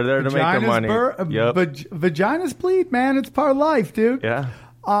money. They're there to make their money. Yep. Vaginas bleed, man. It's part of life, dude. Yeah.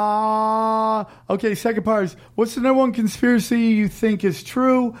 Okay, second part is, what's the number one conspiracy you think is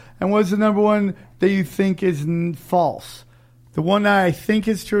true, and what's the number one that you think is false? The one that I think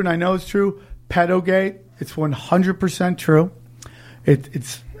is true, and I know it's true, pedogate. It's 100% true.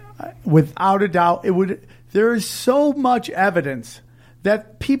 It's without a doubt. There is so much evidence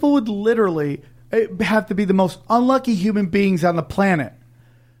that people would literally have to be the most unlucky human beings on the planet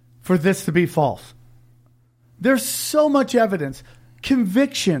for this to be false. There's so much evidence.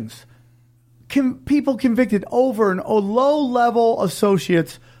 Convictions. People convicted over and low-level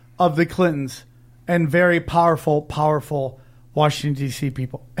associates of the Clintons and very powerful Washington, D.C.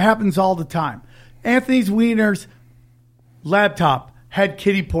 people. It happens all the time. Anthony Weiner's laptop had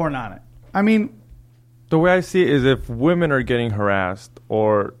kiddie porn on it. I mean, the way I see it is if women are getting harassed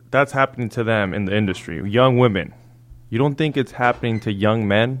or that's happening to them in the industry, young women, you don't think it's happening to young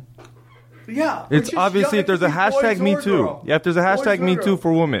men? Yeah. It's obviously if there's a hashtag Me Too. Yeah, if there's a hashtag Me Too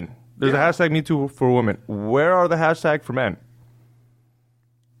for women. There's a hashtag Me Too for women. Where are the hashtags for men?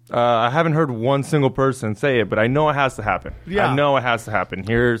 I haven't heard one single person say it, but I know it has to happen. Yeah. I know it has to happen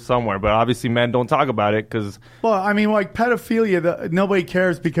here somewhere, but obviously men don't talk about it because... Well, I mean, like pedophilia, nobody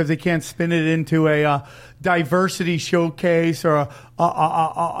cares because they can't spin it into a diversity showcase or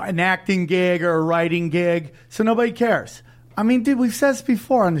an acting gig or a writing gig, so nobody cares. I mean, dude, we've said this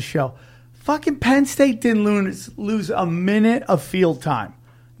before on the show. Fucking Penn State didn't lose a minute of field time.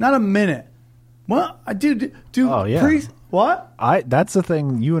 Not a minute. Well, dude. Oh, yeah. What? That's the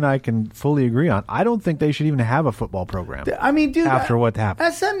thing you and I can fully agree on. I don't think they should even have a football program. I mean, dude. After what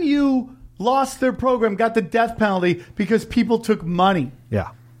happened. SMU lost their program, got the death penalty because people took money.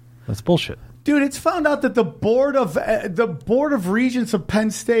 Yeah. That's bullshit. Dude, it's found out that the board of regents of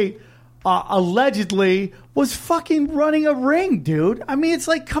Penn State allegedly was fucking running a ring, dude. I mean, it's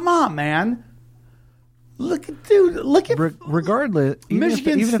like, come on, man. Look at regardless,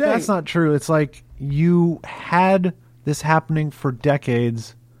 Michigan even if that's not true, it's like you had this happening for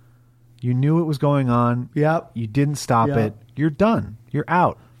decades. You knew it was going on. Yep. You didn't stop it. You're done. You're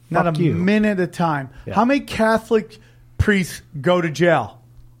out. Not Fuck a you. minute at a time. Yeah. How many Catholic priests go to jail?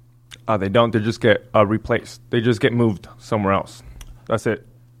 They don't. They just get replaced. They just get moved somewhere else. That's it.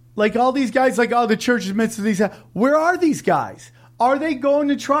 Like all these guys, like the church admits to these. Where are these guys? Are they going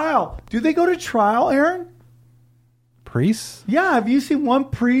to trial? Do they go to trial, Aaron? Priests? Yeah. Have you seen one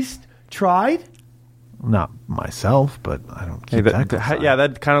priest tried? Not myself, but I don't keep that close. Yeah,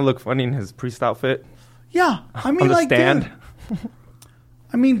 that kind of looked funny in his priest outfit. Yeah. I mean, on the like, stand. Dude.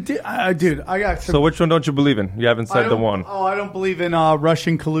 I mean, dude, I got some. So which one don't you believe in? You haven't said the one. Oh, I don't believe in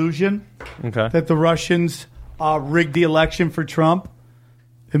Russian collusion. Okay. That the Russians rigged the election for Trump.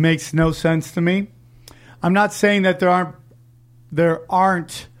 It makes no sense to me. I'm not saying that there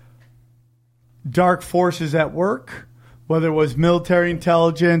aren't dark forces at work, whether it was military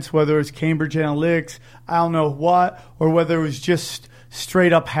intelligence, whether it was Cambridge Analytics, I don't know what, or whether it was just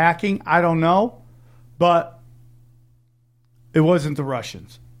straight up hacking, I don't know. But it wasn't the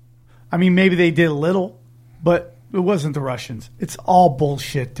Russians. I mean, maybe they did a little, but it wasn't the Russians. It's all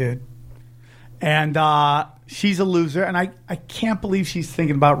bullshit, dude. And she's a loser, and I can't believe she's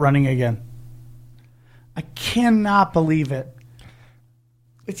thinking about running again. I cannot believe it.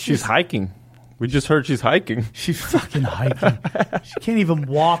 She's hiking. We just heard she's hiking. She's fucking hiking. She can't even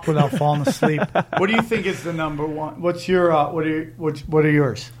walk without falling asleep. What do you think is the number one? What's your what are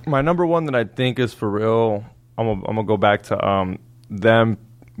yours? My number one that I think is for real. I'm gonna go back to them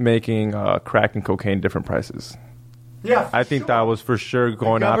making crack and cocaine different prices. Yeah, I think that was for sure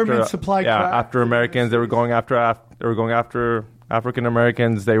going after crack after Americans. They were going after African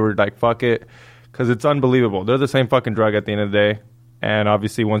Americans. They were like, fuck it, because it's unbelievable. They're the same fucking drug at the end of the day. And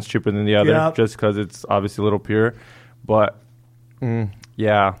obviously one's cheaper than the other just because it's obviously a little pure. But,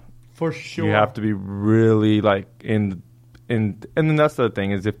 yeah. For sure. You have to be really, like, and then that's the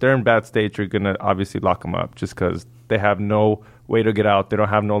thing is if they're in bad states, you're going to obviously lock them up just because they have no way to get out. They don't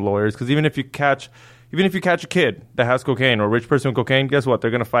have no lawyers. Because even if you catch a kid that has cocaine or a rich person with cocaine, guess what? They're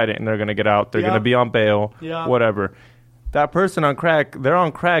going to fight it and they're going to get out. They're going to be on bail, whatever. That person on crack, they're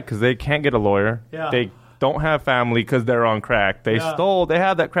on crack because they can't get a lawyer. Yeah. They don't have family because they're on crack. They had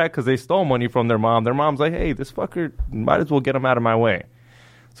that crack because they stole money from their mom. Their mom's like, hey, this fucker, might as well get him out of my way.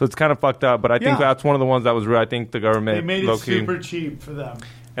 So it's kind of fucked up, but I think that's one of the ones that was real. I think the government... They made it super cheap for them.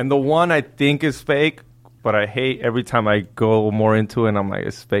 And the one I think is fake, but I hate every time I go more into it and I'm like,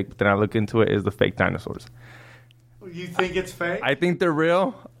 it's fake, but then I look into it, is the fake dinosaurs. You think it's fake? I think they're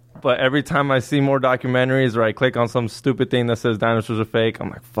real. But every time I see more documentaries or I click on some stupid thing that says dinosaurs are fake, I'm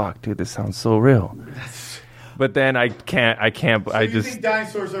like, fuck, dude, this sounds so real. But then I can't. So you think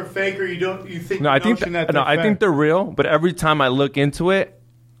dinosaurs are fake, or you think I think I think they're real. But every time I look into it,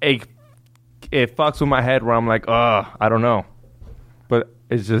 it fucks with my head where I'm like, I don't know. But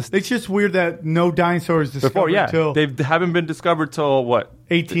it's just weird that no dinosaurs discovered till they haven't been discovered till what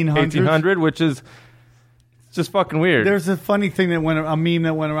 1800, which is just fucking weird. There's a funny thing a meme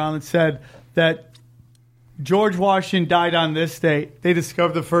that went around that said that George Washington died on this day. They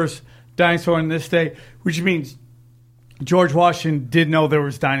discovered the first dinosaur on this day, which means George Washington did know there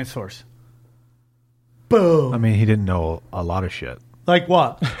was dinosaurs. Boom. I mean, he didn't know a lot of shit. Like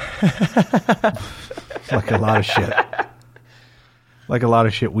what? Like a lot of shit. Like a lot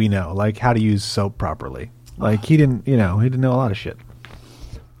of shit we know. Like how to use soap properly. Like he didn't know a lot of shit.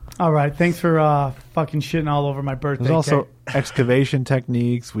 All right, thanks for fucking shitting all over my birthday. There's also excavation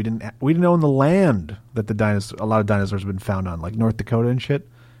techniques. We didn't own the land that a lot of dinosaurs have been found on, like North Dakota and shit.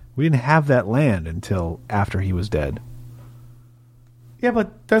 We didn't have that land until after he was dead. Yeah,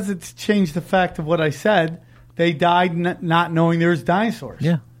 but does it change the fact of what I said? They died not knowing there was dinosaurs.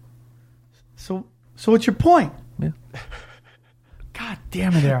 Yeah. So what's your point? Yeah. God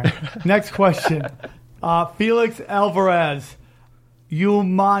damn it, Aaron. Next question. Felix Alvarez.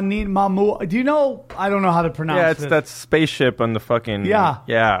 Mamu. Do you know? I don't know how to pronounce it. Yeah, it's that spaceship on the fucking... Yeah.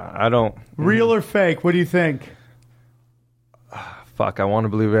 Yeah, I don't... Real or fake? What do you think? Fuck, I want to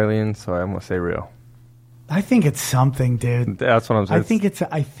believe aliens, so I'm going to say real. I think it's something, dude. That's what I'm saying.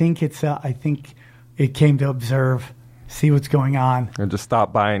 I think it came to observe, see what's going on. And just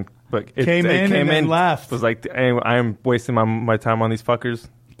stop buying. But it came in and left. It was like, I'm wasting my time on these fuckers.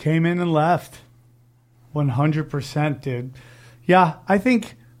 Came in and left. 100%, dude. Yeah, I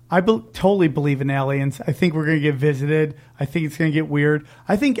think totally believe in aliens. I think we're going to get visited. I think it's going to get weird.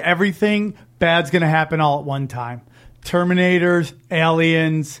 I think everything bad's going to happen all at one time. Terminators,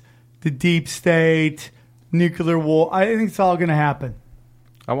 aliens, the deep state, nuclear war. I think it's all going to happen.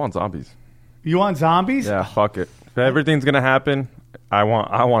 I want zombies. You want zombies? Yeah, fuck it. If everything's going to happen, I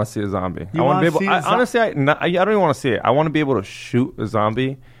want to see a zombie. I want to be able. Honestly, I don't even want to see it. I want to be able to shoot a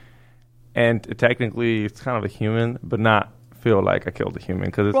zombie, and technically, it's kind of a human, but not feel like I killed a human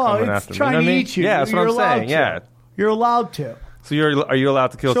because it's coming after me. Trying to eat you. Yeah, that's what I'm saying. Yeah, you're allowed to. So are you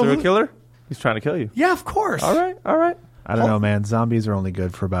allowed to kill a serial killer? He's trying to kill you. Yeah, of course. All right. I don't know, man. Zombies are only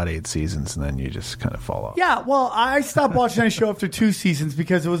good for about 8 seasons, and then you just kind of fall off. Yeah, well, I stopped watching that show after 2 seasons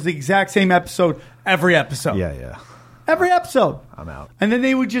because it was the exact same episode every episode. Yeah. Every episode. I'm out. And then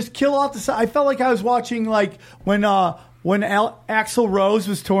they would just kill off the side. I felt like I was watching like when Axl Rose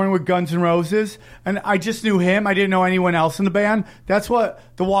was touring with Guns N' Roses, and I just knew him. I didn't know anyone else in the band. That's what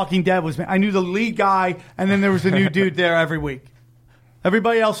The Walking Dead was. I knew the lead guy, and then there was a new dude there every week.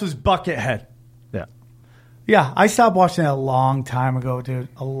 Everybody else was Buckethead. Yeah. Yeah, I stopped watching that a long time ago, dude.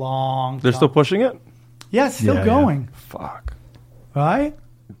 A long time. They're still pushing it? Yeah, it's still going. Yeah. Fuck. Right?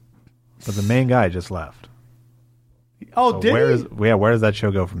 But the main guy just left. Oh, so did he? Where does that show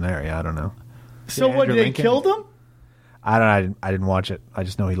go from there? Yeah, I don't know. So what, did they kill him? I didn't watch it. I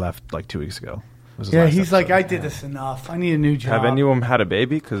just know he left like 2 weeks ago. Yeah, he's like, I did this enough. I need a new job. Have any of them had a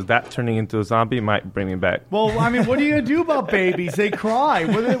baby? Because that turning into a zombie might bring me back. Well, I mean, what are you going to do about babies? They cry.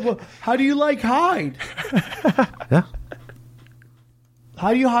 How do you hide? Yeah.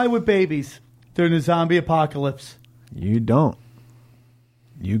 How do you hide with babies during the zombie apocalypse? You don't.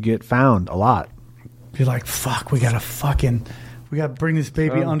 You get found a lot. You're like, fuck, we got to bring this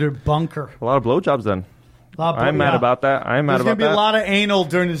baby under bunker. A lot of blowjobs then. I'm mad about that. There's going to be a lot of anal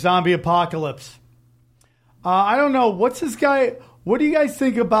during the zombie apocalypse. I don't know. What's this guy? What do you guys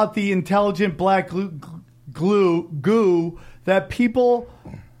think about the intelligent black goo that people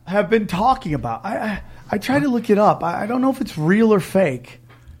have been talking about? I tried to look it up. I don't know if it's real or fake.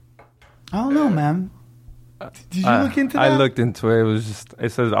 I don't know, man. Did you look into that? I looked into it. It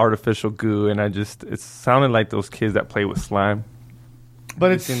says artificial goo, and it sounded like those kids that play with slime.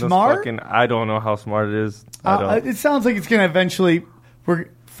 But it's smart? I don't know how smart it is. It sounds like it's going to eventually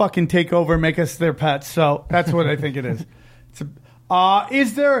fucking take over and make us their pets. So that's what I think it is.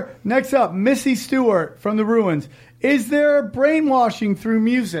 Is there, next up, Missy Stewart from The Ruins. Is there brainwashing through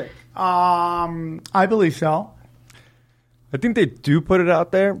music? I believe so. I think they do put it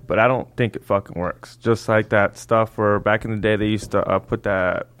out there, but I don't think it fucking works. Just like that stuff where back in the day they used to put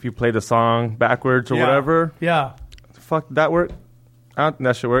that, if you play the song backwards or whatever. Yeah. Fuck, that work? I don't think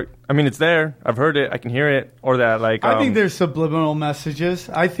that should work. I mean, it's there. I've heard it. I can hear it. Or that, like... I think there's subliminal messages.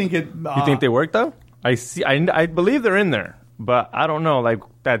 I think it... you think they work, though? I believe they're in there. But I don't know, like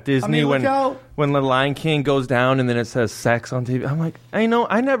that Disney look out. when the Lion King goes down and then it says sex on TV. I'm like,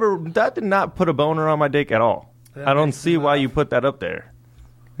 that did not put a boner on my dick at all. I don't see why you put that up there.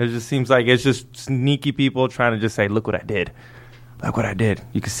 It just seems like it's just sneaky people trying to just say, look what I did. Look what I did.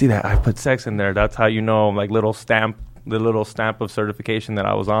 You can see that I put sex in there. That's how you know, like the little stamp of certification that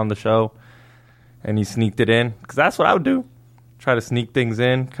I was on the show. And he sneaked it in. Because that's what I would do. Try to sneak things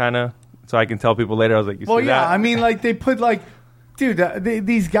in, kind of, so I can tell people later. I was like, you see that? Well, yeah, I mean, like, they put, like, dude,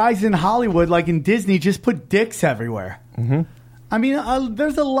 these guys in Hollywood, like in Disney, just put dicks everywhere. Mm-hmm. I mean,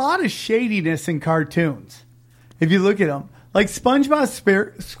 there's a lot of shadiness in cartoons. If you look at them. Like,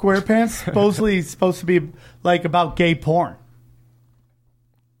 SpongeBob SquarePants supposedly supposed to be, like, about gay porn.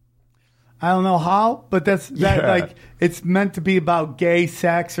 I don't know how, but like, it's meant to be about gay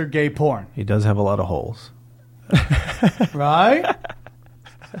sex or gay porn. He does have a lot of holes. Right?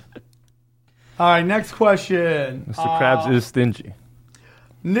 All right, next question. Mr. Krabs is stingy.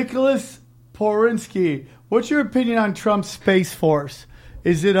 Nicholas Porinsky, what's your opinion on Trump's Space Force?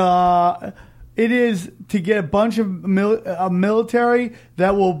 Is it it is to get a bunch of military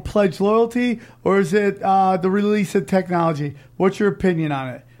that will pledge loyalty, or is it the release of technology? What's your opinion on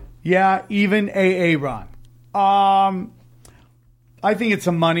it? Yeah, even Ron. I think it's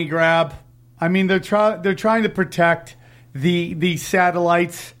a money grab. I mean, they're trying to protect the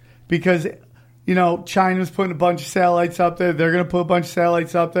satellites because, you know, China's putting a bunch of satellites up there. They're going to put a bunch of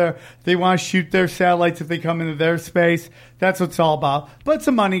satellites up there. They want to shoot their satellites if they come into their space. That's what it's all about. But it's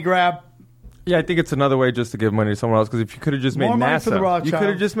a money grab. Yeah, I think it's another way just to give money to someone else. Because if you could have just made More money for the NASA, Rothschilds. you could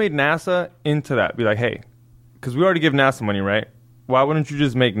have just made NASA into that. Be like, hey, because we already give NASA money, right? Why wouldn't you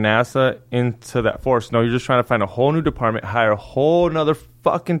just make NASA into that force? No, you're just trying to find a whole new department, hire a whole another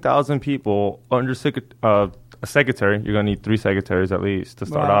fucking 1,000 people under a secretary. You're going to need 3 secretaries at least to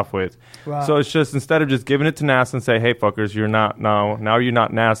start off with. Right. So it's just, instead of just giving it to NASA and say, hey, fuckers, you're not, now you're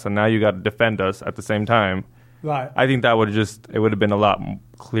not NASA. Now you got to defend us at the same time. Right. I think that would have been a lot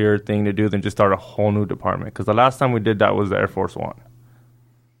clearer thing to do than just start a whole new department. Because the last time we did that was the Air Force One.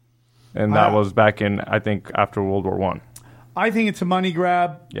 And that was back in, I think, after World War I. I think it's a money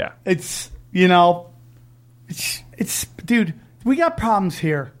grab. Yeah. It's, you know, it's dude, we got problems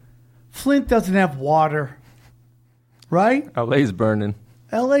here. Flint doesn't have water. Right? LA's burning.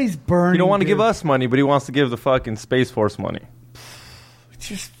 LA's burning. He don't want to dude. give us money, but he wants to give the fucking Space Force money. It's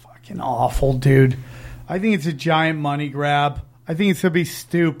just fucking awful, dude. I think it's a giant money grab. I think it's going to be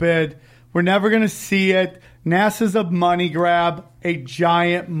stupid. We're never going to see it. NASA's a money grab, a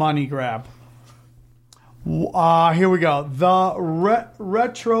giant money grab. Here we go. The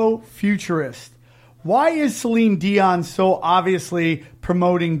retro futurist. Why is Celine Dion so obviously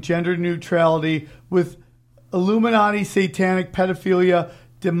promoting gender neutrality with Illuminati, satanic pedophilia,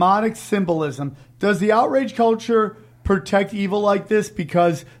 demonic symbolism? Does the outrage culture protect evil like this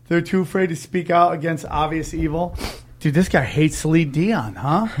because they're too afraid to speak out against obvious evil? Dude, this guy hates Celine Dion,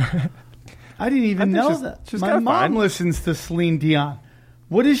 huh? I didn't even know that. My mom listens to Celine Dion.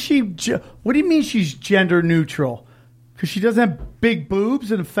 What is she? What do you mean she's gender neutral? Because she doesn't have big boobs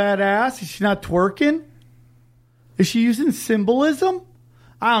and a fat ass? Is she not twerking? Is she using symbolism?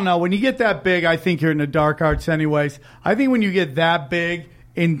 I don't know. When you get that big, I think you're in the dark arts anyways. I think when you get that big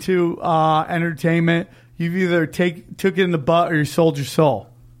into entertainment, you've either took it in the butt or you sold your soul.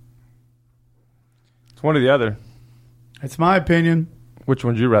 It's one or the other. That's my opinion. Which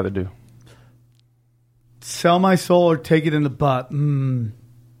would you rather do? Sell my soul or take it in the butt?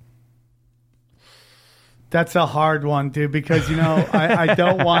 That's a hard one, dude, because, you know, I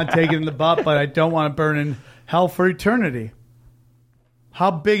don't want to take it in the butt, but I don't want to burn in hell for eternity.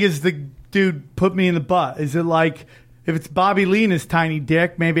 How big is the dude put me in the butt? Is it like, if it's Bobby Lee and his tiny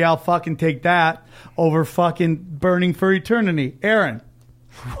dick, maybe I'll fucking take that over fucking burning for eternity. Aaron.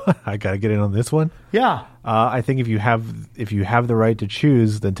 I got to get in on this one. Yeah. I think if you have the right to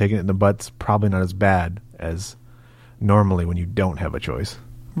choose, then taking it in the butt's probably not as bad as normally when you don't have a choice.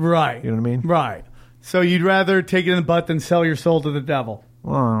 Right. You know what I mean? Right. So you'd rather take it in the butt than sell your soul to the devil?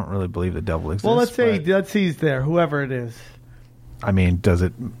 Well, I don't really believe the devil exists. Well, let's say he's there, whoever it is. I mean,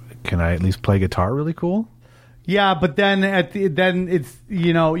 can I at least play guitar really cool? Yeah, but then then it's,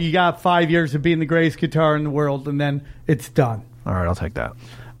 you know, you got 5 years of being the greatest guitar in the world, and then it's done. All right, I'll take that.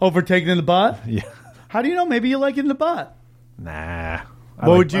 Overtaken in the butt? Yeah. How do you know? Maybe you like it in the butt. Nah.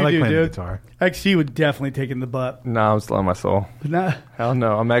 What would you do, playing dude? Guitar. XG would definitely take it in the butt. Nah, I'm selling my soul. Nah. Hell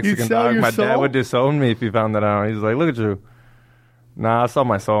no. I'm Mexican, sell dog. your My dad soul? would disown me if he found that out. He's like, look at you. Nah, I sell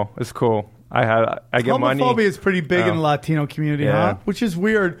my soul. It's cool. I get money. Homophobia is pretty big in the Latino community, huh? Yeah. Which is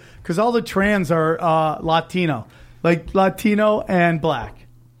weird because all the trans are Latino. Like Latino and black.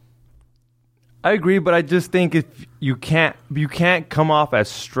 I agree, but I just think if you can't come off as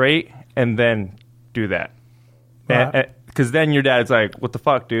straight and then do that. Because then your dad's like, what the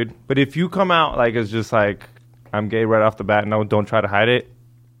fuck, dude? But if you come out like it's just like, I'm gay right off the bat, no, don't try to hide it,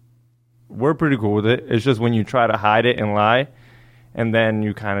 we're pretty cool with it. It's just when you try to hide it and lie, and then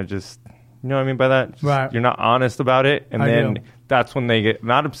you kind of just, you know what I mean by that? Just, right. You're not honest about it, and then that's when they get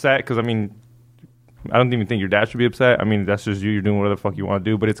not upset, because, I mean, I don't even think your dad should be upset. I mean, that's just you. You're doing whatever the fuck you want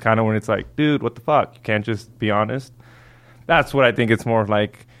to do, but it's kind of when it's like, dude, what the fuck? You can't just be honest. That's what I think it's more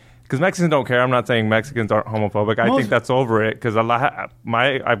like, because Mexicans don't care. I'm not saying Mexicans aren't homophobic. I think that's over it, because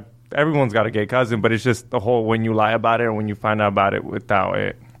everyone's got a gay cousin, but it's just the whole when you lie about it or when you find out about it without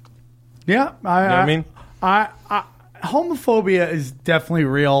it. Yeah, You know what I mean? Homophobia is definitely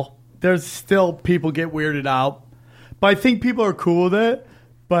real. There's still people get weirded out, but I think people are cool with it,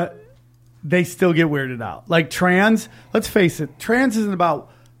 but they still get weirded out. Like trans, let's face it, trans isn't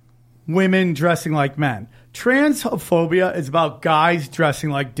about women dressing like men. Transphobia is about guys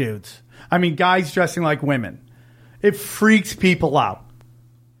dressing like dudes. I mean, guys dressing like women. It freaks people out.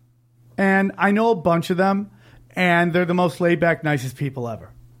 And I know a bunch of them, and they're the most laid-back, nicest people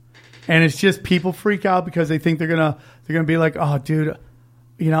ever. And it's just people freak out because they think they're gonna be like, oh, dude,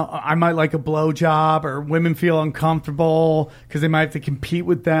 you know, I might like a blowjob, or women feel uncomfortable because they might have to compete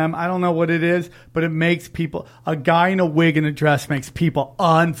with them. I don't know what it is, but it makes people, a guy in a wig and a dress makes people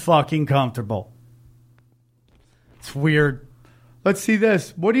unfucking comfortable. It's weird. Let's see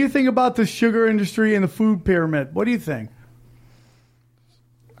this. What do you think about the sugar industry and the food pyramid? What do you think?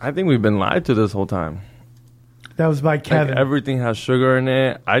 I think we've been lied to this whole time. That was by Kevin. Like, everything has sugar in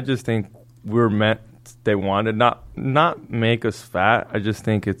it. I just think we're meant. They wanted not make us fat. I just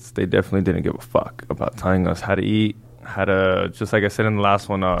think they definitely didn't give a fuck about telling us how to eat, how to, just like I said in the last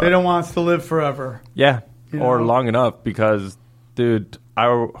one. They don't want us to live forever. Yeah, or know? long enough, because, dude,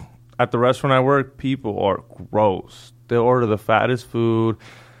 at the restaurant I work, people are gross. They order the fattest food.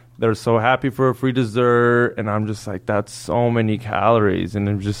 They're so happy for a free dessert, and I'm just like, that's so many calories, and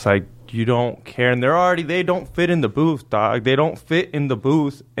I'm just like, you don't care, and they don't fit in the booth, dog. They don't fit in the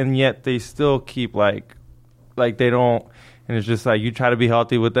booth, and yet they still keep like they don't. And it's just like, you try to be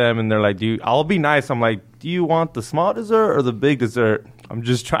healthy with them, and they're like, I'll be nice. I'm like, do you want the small dessert or the big dessert? I'm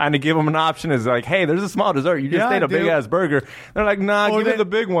just trying to give them an option. It's like, hey, there's a small dessert. You just ate a big ass burger. They're like, nah, give me the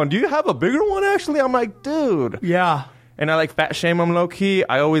big one. Do you have a bigger one actually? I'm like, dude. Yeah. And I like fat shame them low key.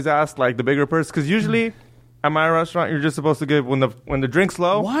 I always ask like the bigger person, because usually at my restaurant, you're just supposed to give when the drink's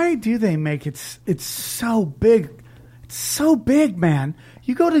low. Why do they make it? It's so big. It's so big, man.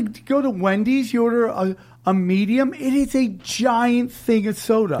 You go to Wendy's, you order a medium. It is a giant thing of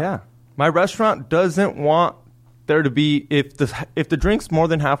soda. Yeah, my restaurant doesn't want there to be, if the drink's more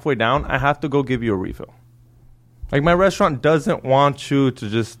than halfway down, I have to go give you a refill. Like, my restaurant doesn't want you to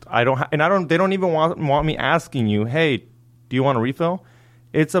just they don't even want me asking you, hey, do you want a refill?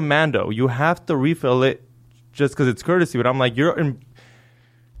 It's a Mando. You have to refill it just because it's courtesy. But I'm like,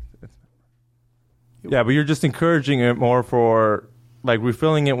 but you're just encouraging it more for like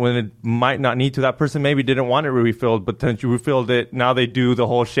refilling it when it might not need to. That person maybe didn't want it refilled, but then you refilled it. Now they do the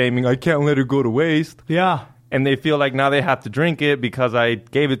whole shaming. I can't let it go to waste. Yeah. And they feel like now they have to drink it because I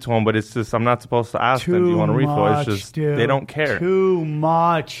gave it to them, but it's just, I'm not supposed to ask them, do you want a refill? It's just, dude. They don't care. Too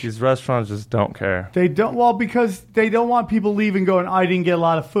much. These restaurants just don't care. They don't, well, because they don't want people leaving going, I didn't get a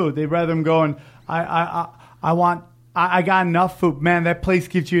lot of food. They'd rather them going, I got enough food. Man, that place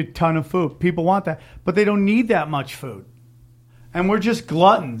gives you a ton of food. People want that. But they don't need that much food. And we're just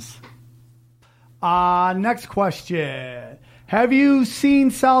gluttons. Next question. Have you seen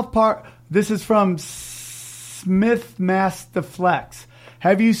South Park? This is from Smith Master Flex.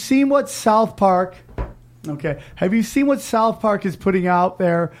 Have you seen what South Park... Okay. Have you seen what South Park is putting out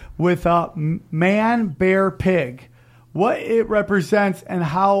there with Man, Bear, Pig? What it represents and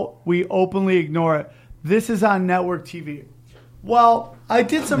how we openly ignore it. This is on network TV. Well, I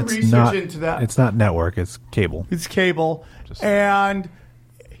did some research into that. It's not network. It's cable. It's cable. And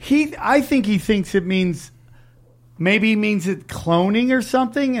I think he thinks it means... Maybe he means it cloning or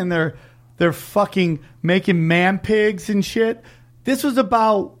something, and they're fucking making man pigs and shit. This was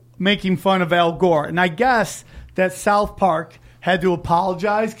about making fun of Al Gore. And I guess that South Park had to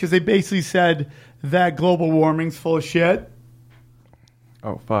apologize because they basically said that global warming's full of shit.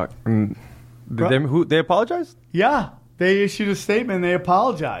 Oh, fuck. They apologized? Yeah. They issued a statement and they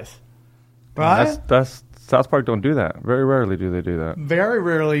apologized. Right? That's South Park don't do that. Very rarely do they do that. Very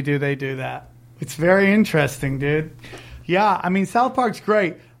rarely do they do that. It's very interesting, dude. Yeah, I mean, South Park's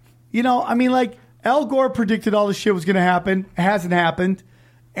great. You know, I mean, like, Al Gore predicted all this shit was going to happen. It hasn't happened.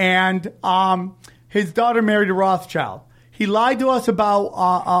 And his daughter married a Rothschild. He lied to us about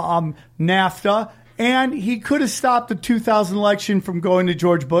NAFTA, and he could have stopped the 2000 election from going to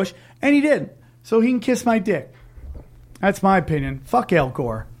George Bush, and he didn't. So he can kiss my dick. That's my opinion. Fuck Al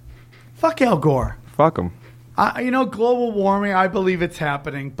Gore. Fuck Al Gore. Fuck him. Global warming, I believe it's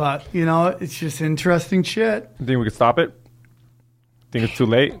happening, but, it's just interesting shit. You think we could stop it? Think it's too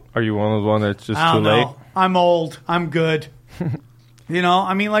late? Are you one of the ones that's just I too don't late? know. I'm old. I'm good.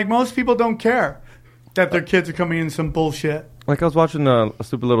 Most people don't care that their kids are coming in some bullshit. Like I was watching a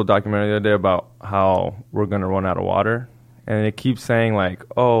stupid little documentary the other day about how we're going to run out of water. And it keeps saying like,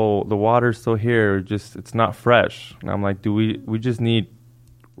 oh, the water's still here. Just it's not fresh. And I'm like, we just need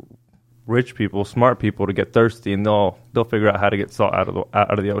rich people, smart people to get thirsty, and they'll figure out how to get salt out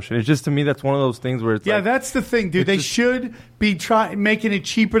of the ocean. It's just, to me, that's one of those things where it's that's the thing, dude. They should be making it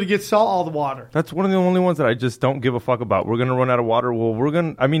cheaper to get salt out of the water. That's one of the only ones that I just don't give a fuck about. We're gonna run out of water. Well,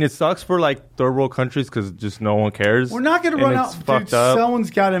 it sucks for like third world countries because just no one cares. We're not gonna run out. Fucked Dude, up.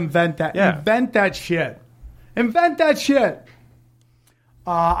 Someone's got to invent that. Yeah. Invent that shit. Invent that shit.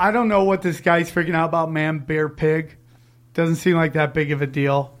 I don't know what this guy's freaking out about. Man, bear, pig. Doesn't seem like that big of a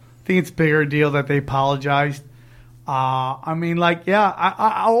deal. I think it's a bigger deal that they apologized. Or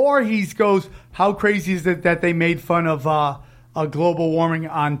he goes, how crazy is it that they made fun of global warming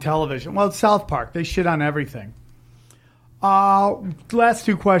on television? Well, it's South Park. They shit on everything. Last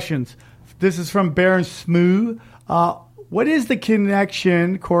two questions. This is from Baron Smoo. What is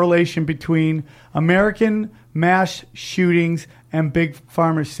the correlation between American mass shootings and big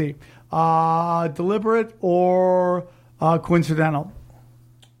pharmacy? Deliberate or coincidental?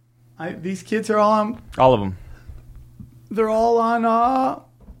 These kids are all on. All of them. They're all on.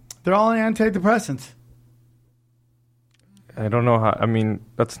 They're all on antidepressants. I don't know how. I mean,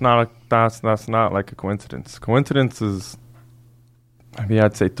 that's not like a coincidence. Coincidence is,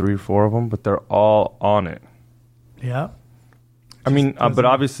 I'd say 3 or 4 of them, but they're all on it. Yeah. But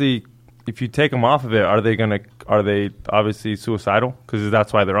obviously, if you take them off of it, are they obviously suicidal? Because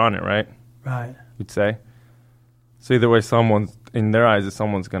that's why they're on it, right? Right. You'd say. So either way, in their eyes,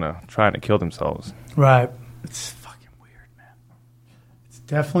 someone's gonna try to kill themselves. Right. It's fucking weird, man. It's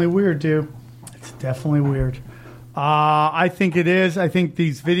definitely weird, dude. It's definitely weird. I think it is. I think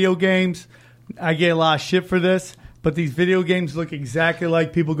these video games, I get a lot of shit for this, but these video games look exactly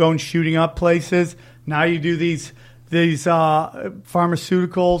like people going shooting up places. Now you do these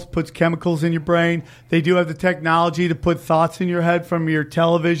pharmaceuticals, puts chemicals in your brain. They do have the technology to put thoughts in your head from your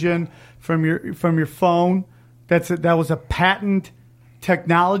television, from your phone. That was a patent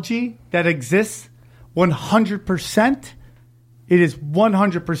technology that exists 100%. It is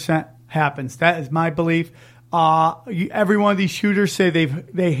 100% happens. That is my belief. Every one of these shooters say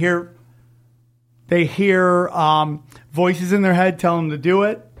they hear voices in their head telling them to do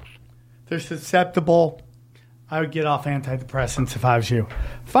it. They're susceptible. I would get off antidepressants if I was you.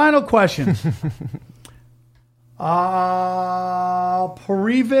 Final question.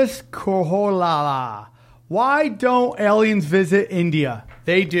 Parivis Koholala. Why don't aliens visit India?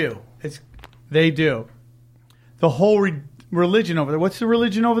 They do. They do. The whole religion over there. What's the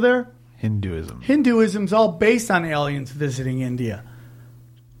religion over there? Hinduism. Hinduism's all based on aliens visiting India.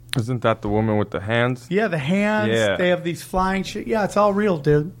 Isn't that the woman with the hands? Yeah, the hands. Yeah. They have these flying shit. Yeah, it's all real,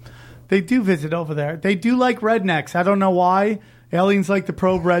 dude. They do visit over there. They do like rednecks. I don't know why. Aliens like to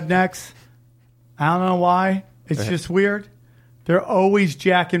probe rednecks. I don't know why. It's just weird. They're always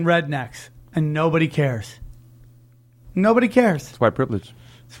jacking rednecks, and nobody cares. Nobody cares. It's white privilege.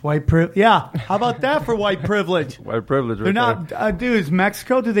 It's white privilege. Yeah. How about that for white privilege? White privilege. They're right not. Dude, is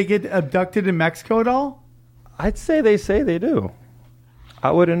Mexico? Do they get abducted in Mexico at all? I'd say they do.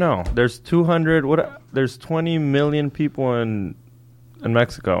 I wouldn't know. There's 200. There's 20 million people in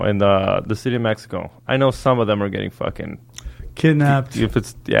Mexico, in the city of Mexico. I know some of them are getting fucking kidnapped. If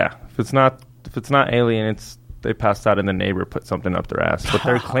it's not alien, they passed out and the neighbor put something up their ass. But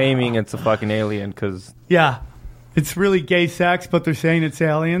they're claiming it's a fucking alien because it's really gay sex, but they're saying it's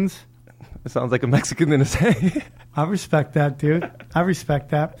aliens. It sounds like a Mexican thing to say. I respect that, dude. I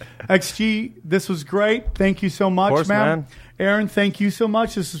respect that. XG, this was great. Thank you so much, of course, man. Aaron, thank you so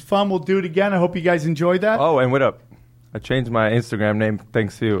much. This was fun. We'll do it again. I hope you guys enjoyed that. Oh, and what up? I changed my Instagram name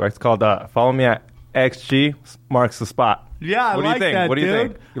thanks to you. It's called follow me at XG Marks the Spot. Yeah, I what do you like think? that, What do you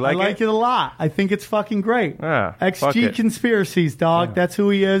dude. think? You like I like it a lot. I think it's fucking great. Yeah, fuck XG it. Conspiracies, dog. Yeah. That's who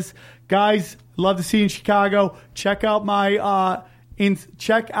he is. Guys, love to see you in Chicago. Check out my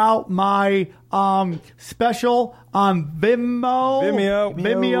special on Vimeo.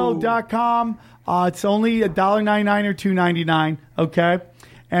 Vimeo.com. It's only $1.99 or $2.99. Okay.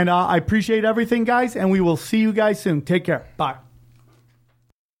 And I appreciate everything, guys, and we will see you guys soon. Take care. Bye.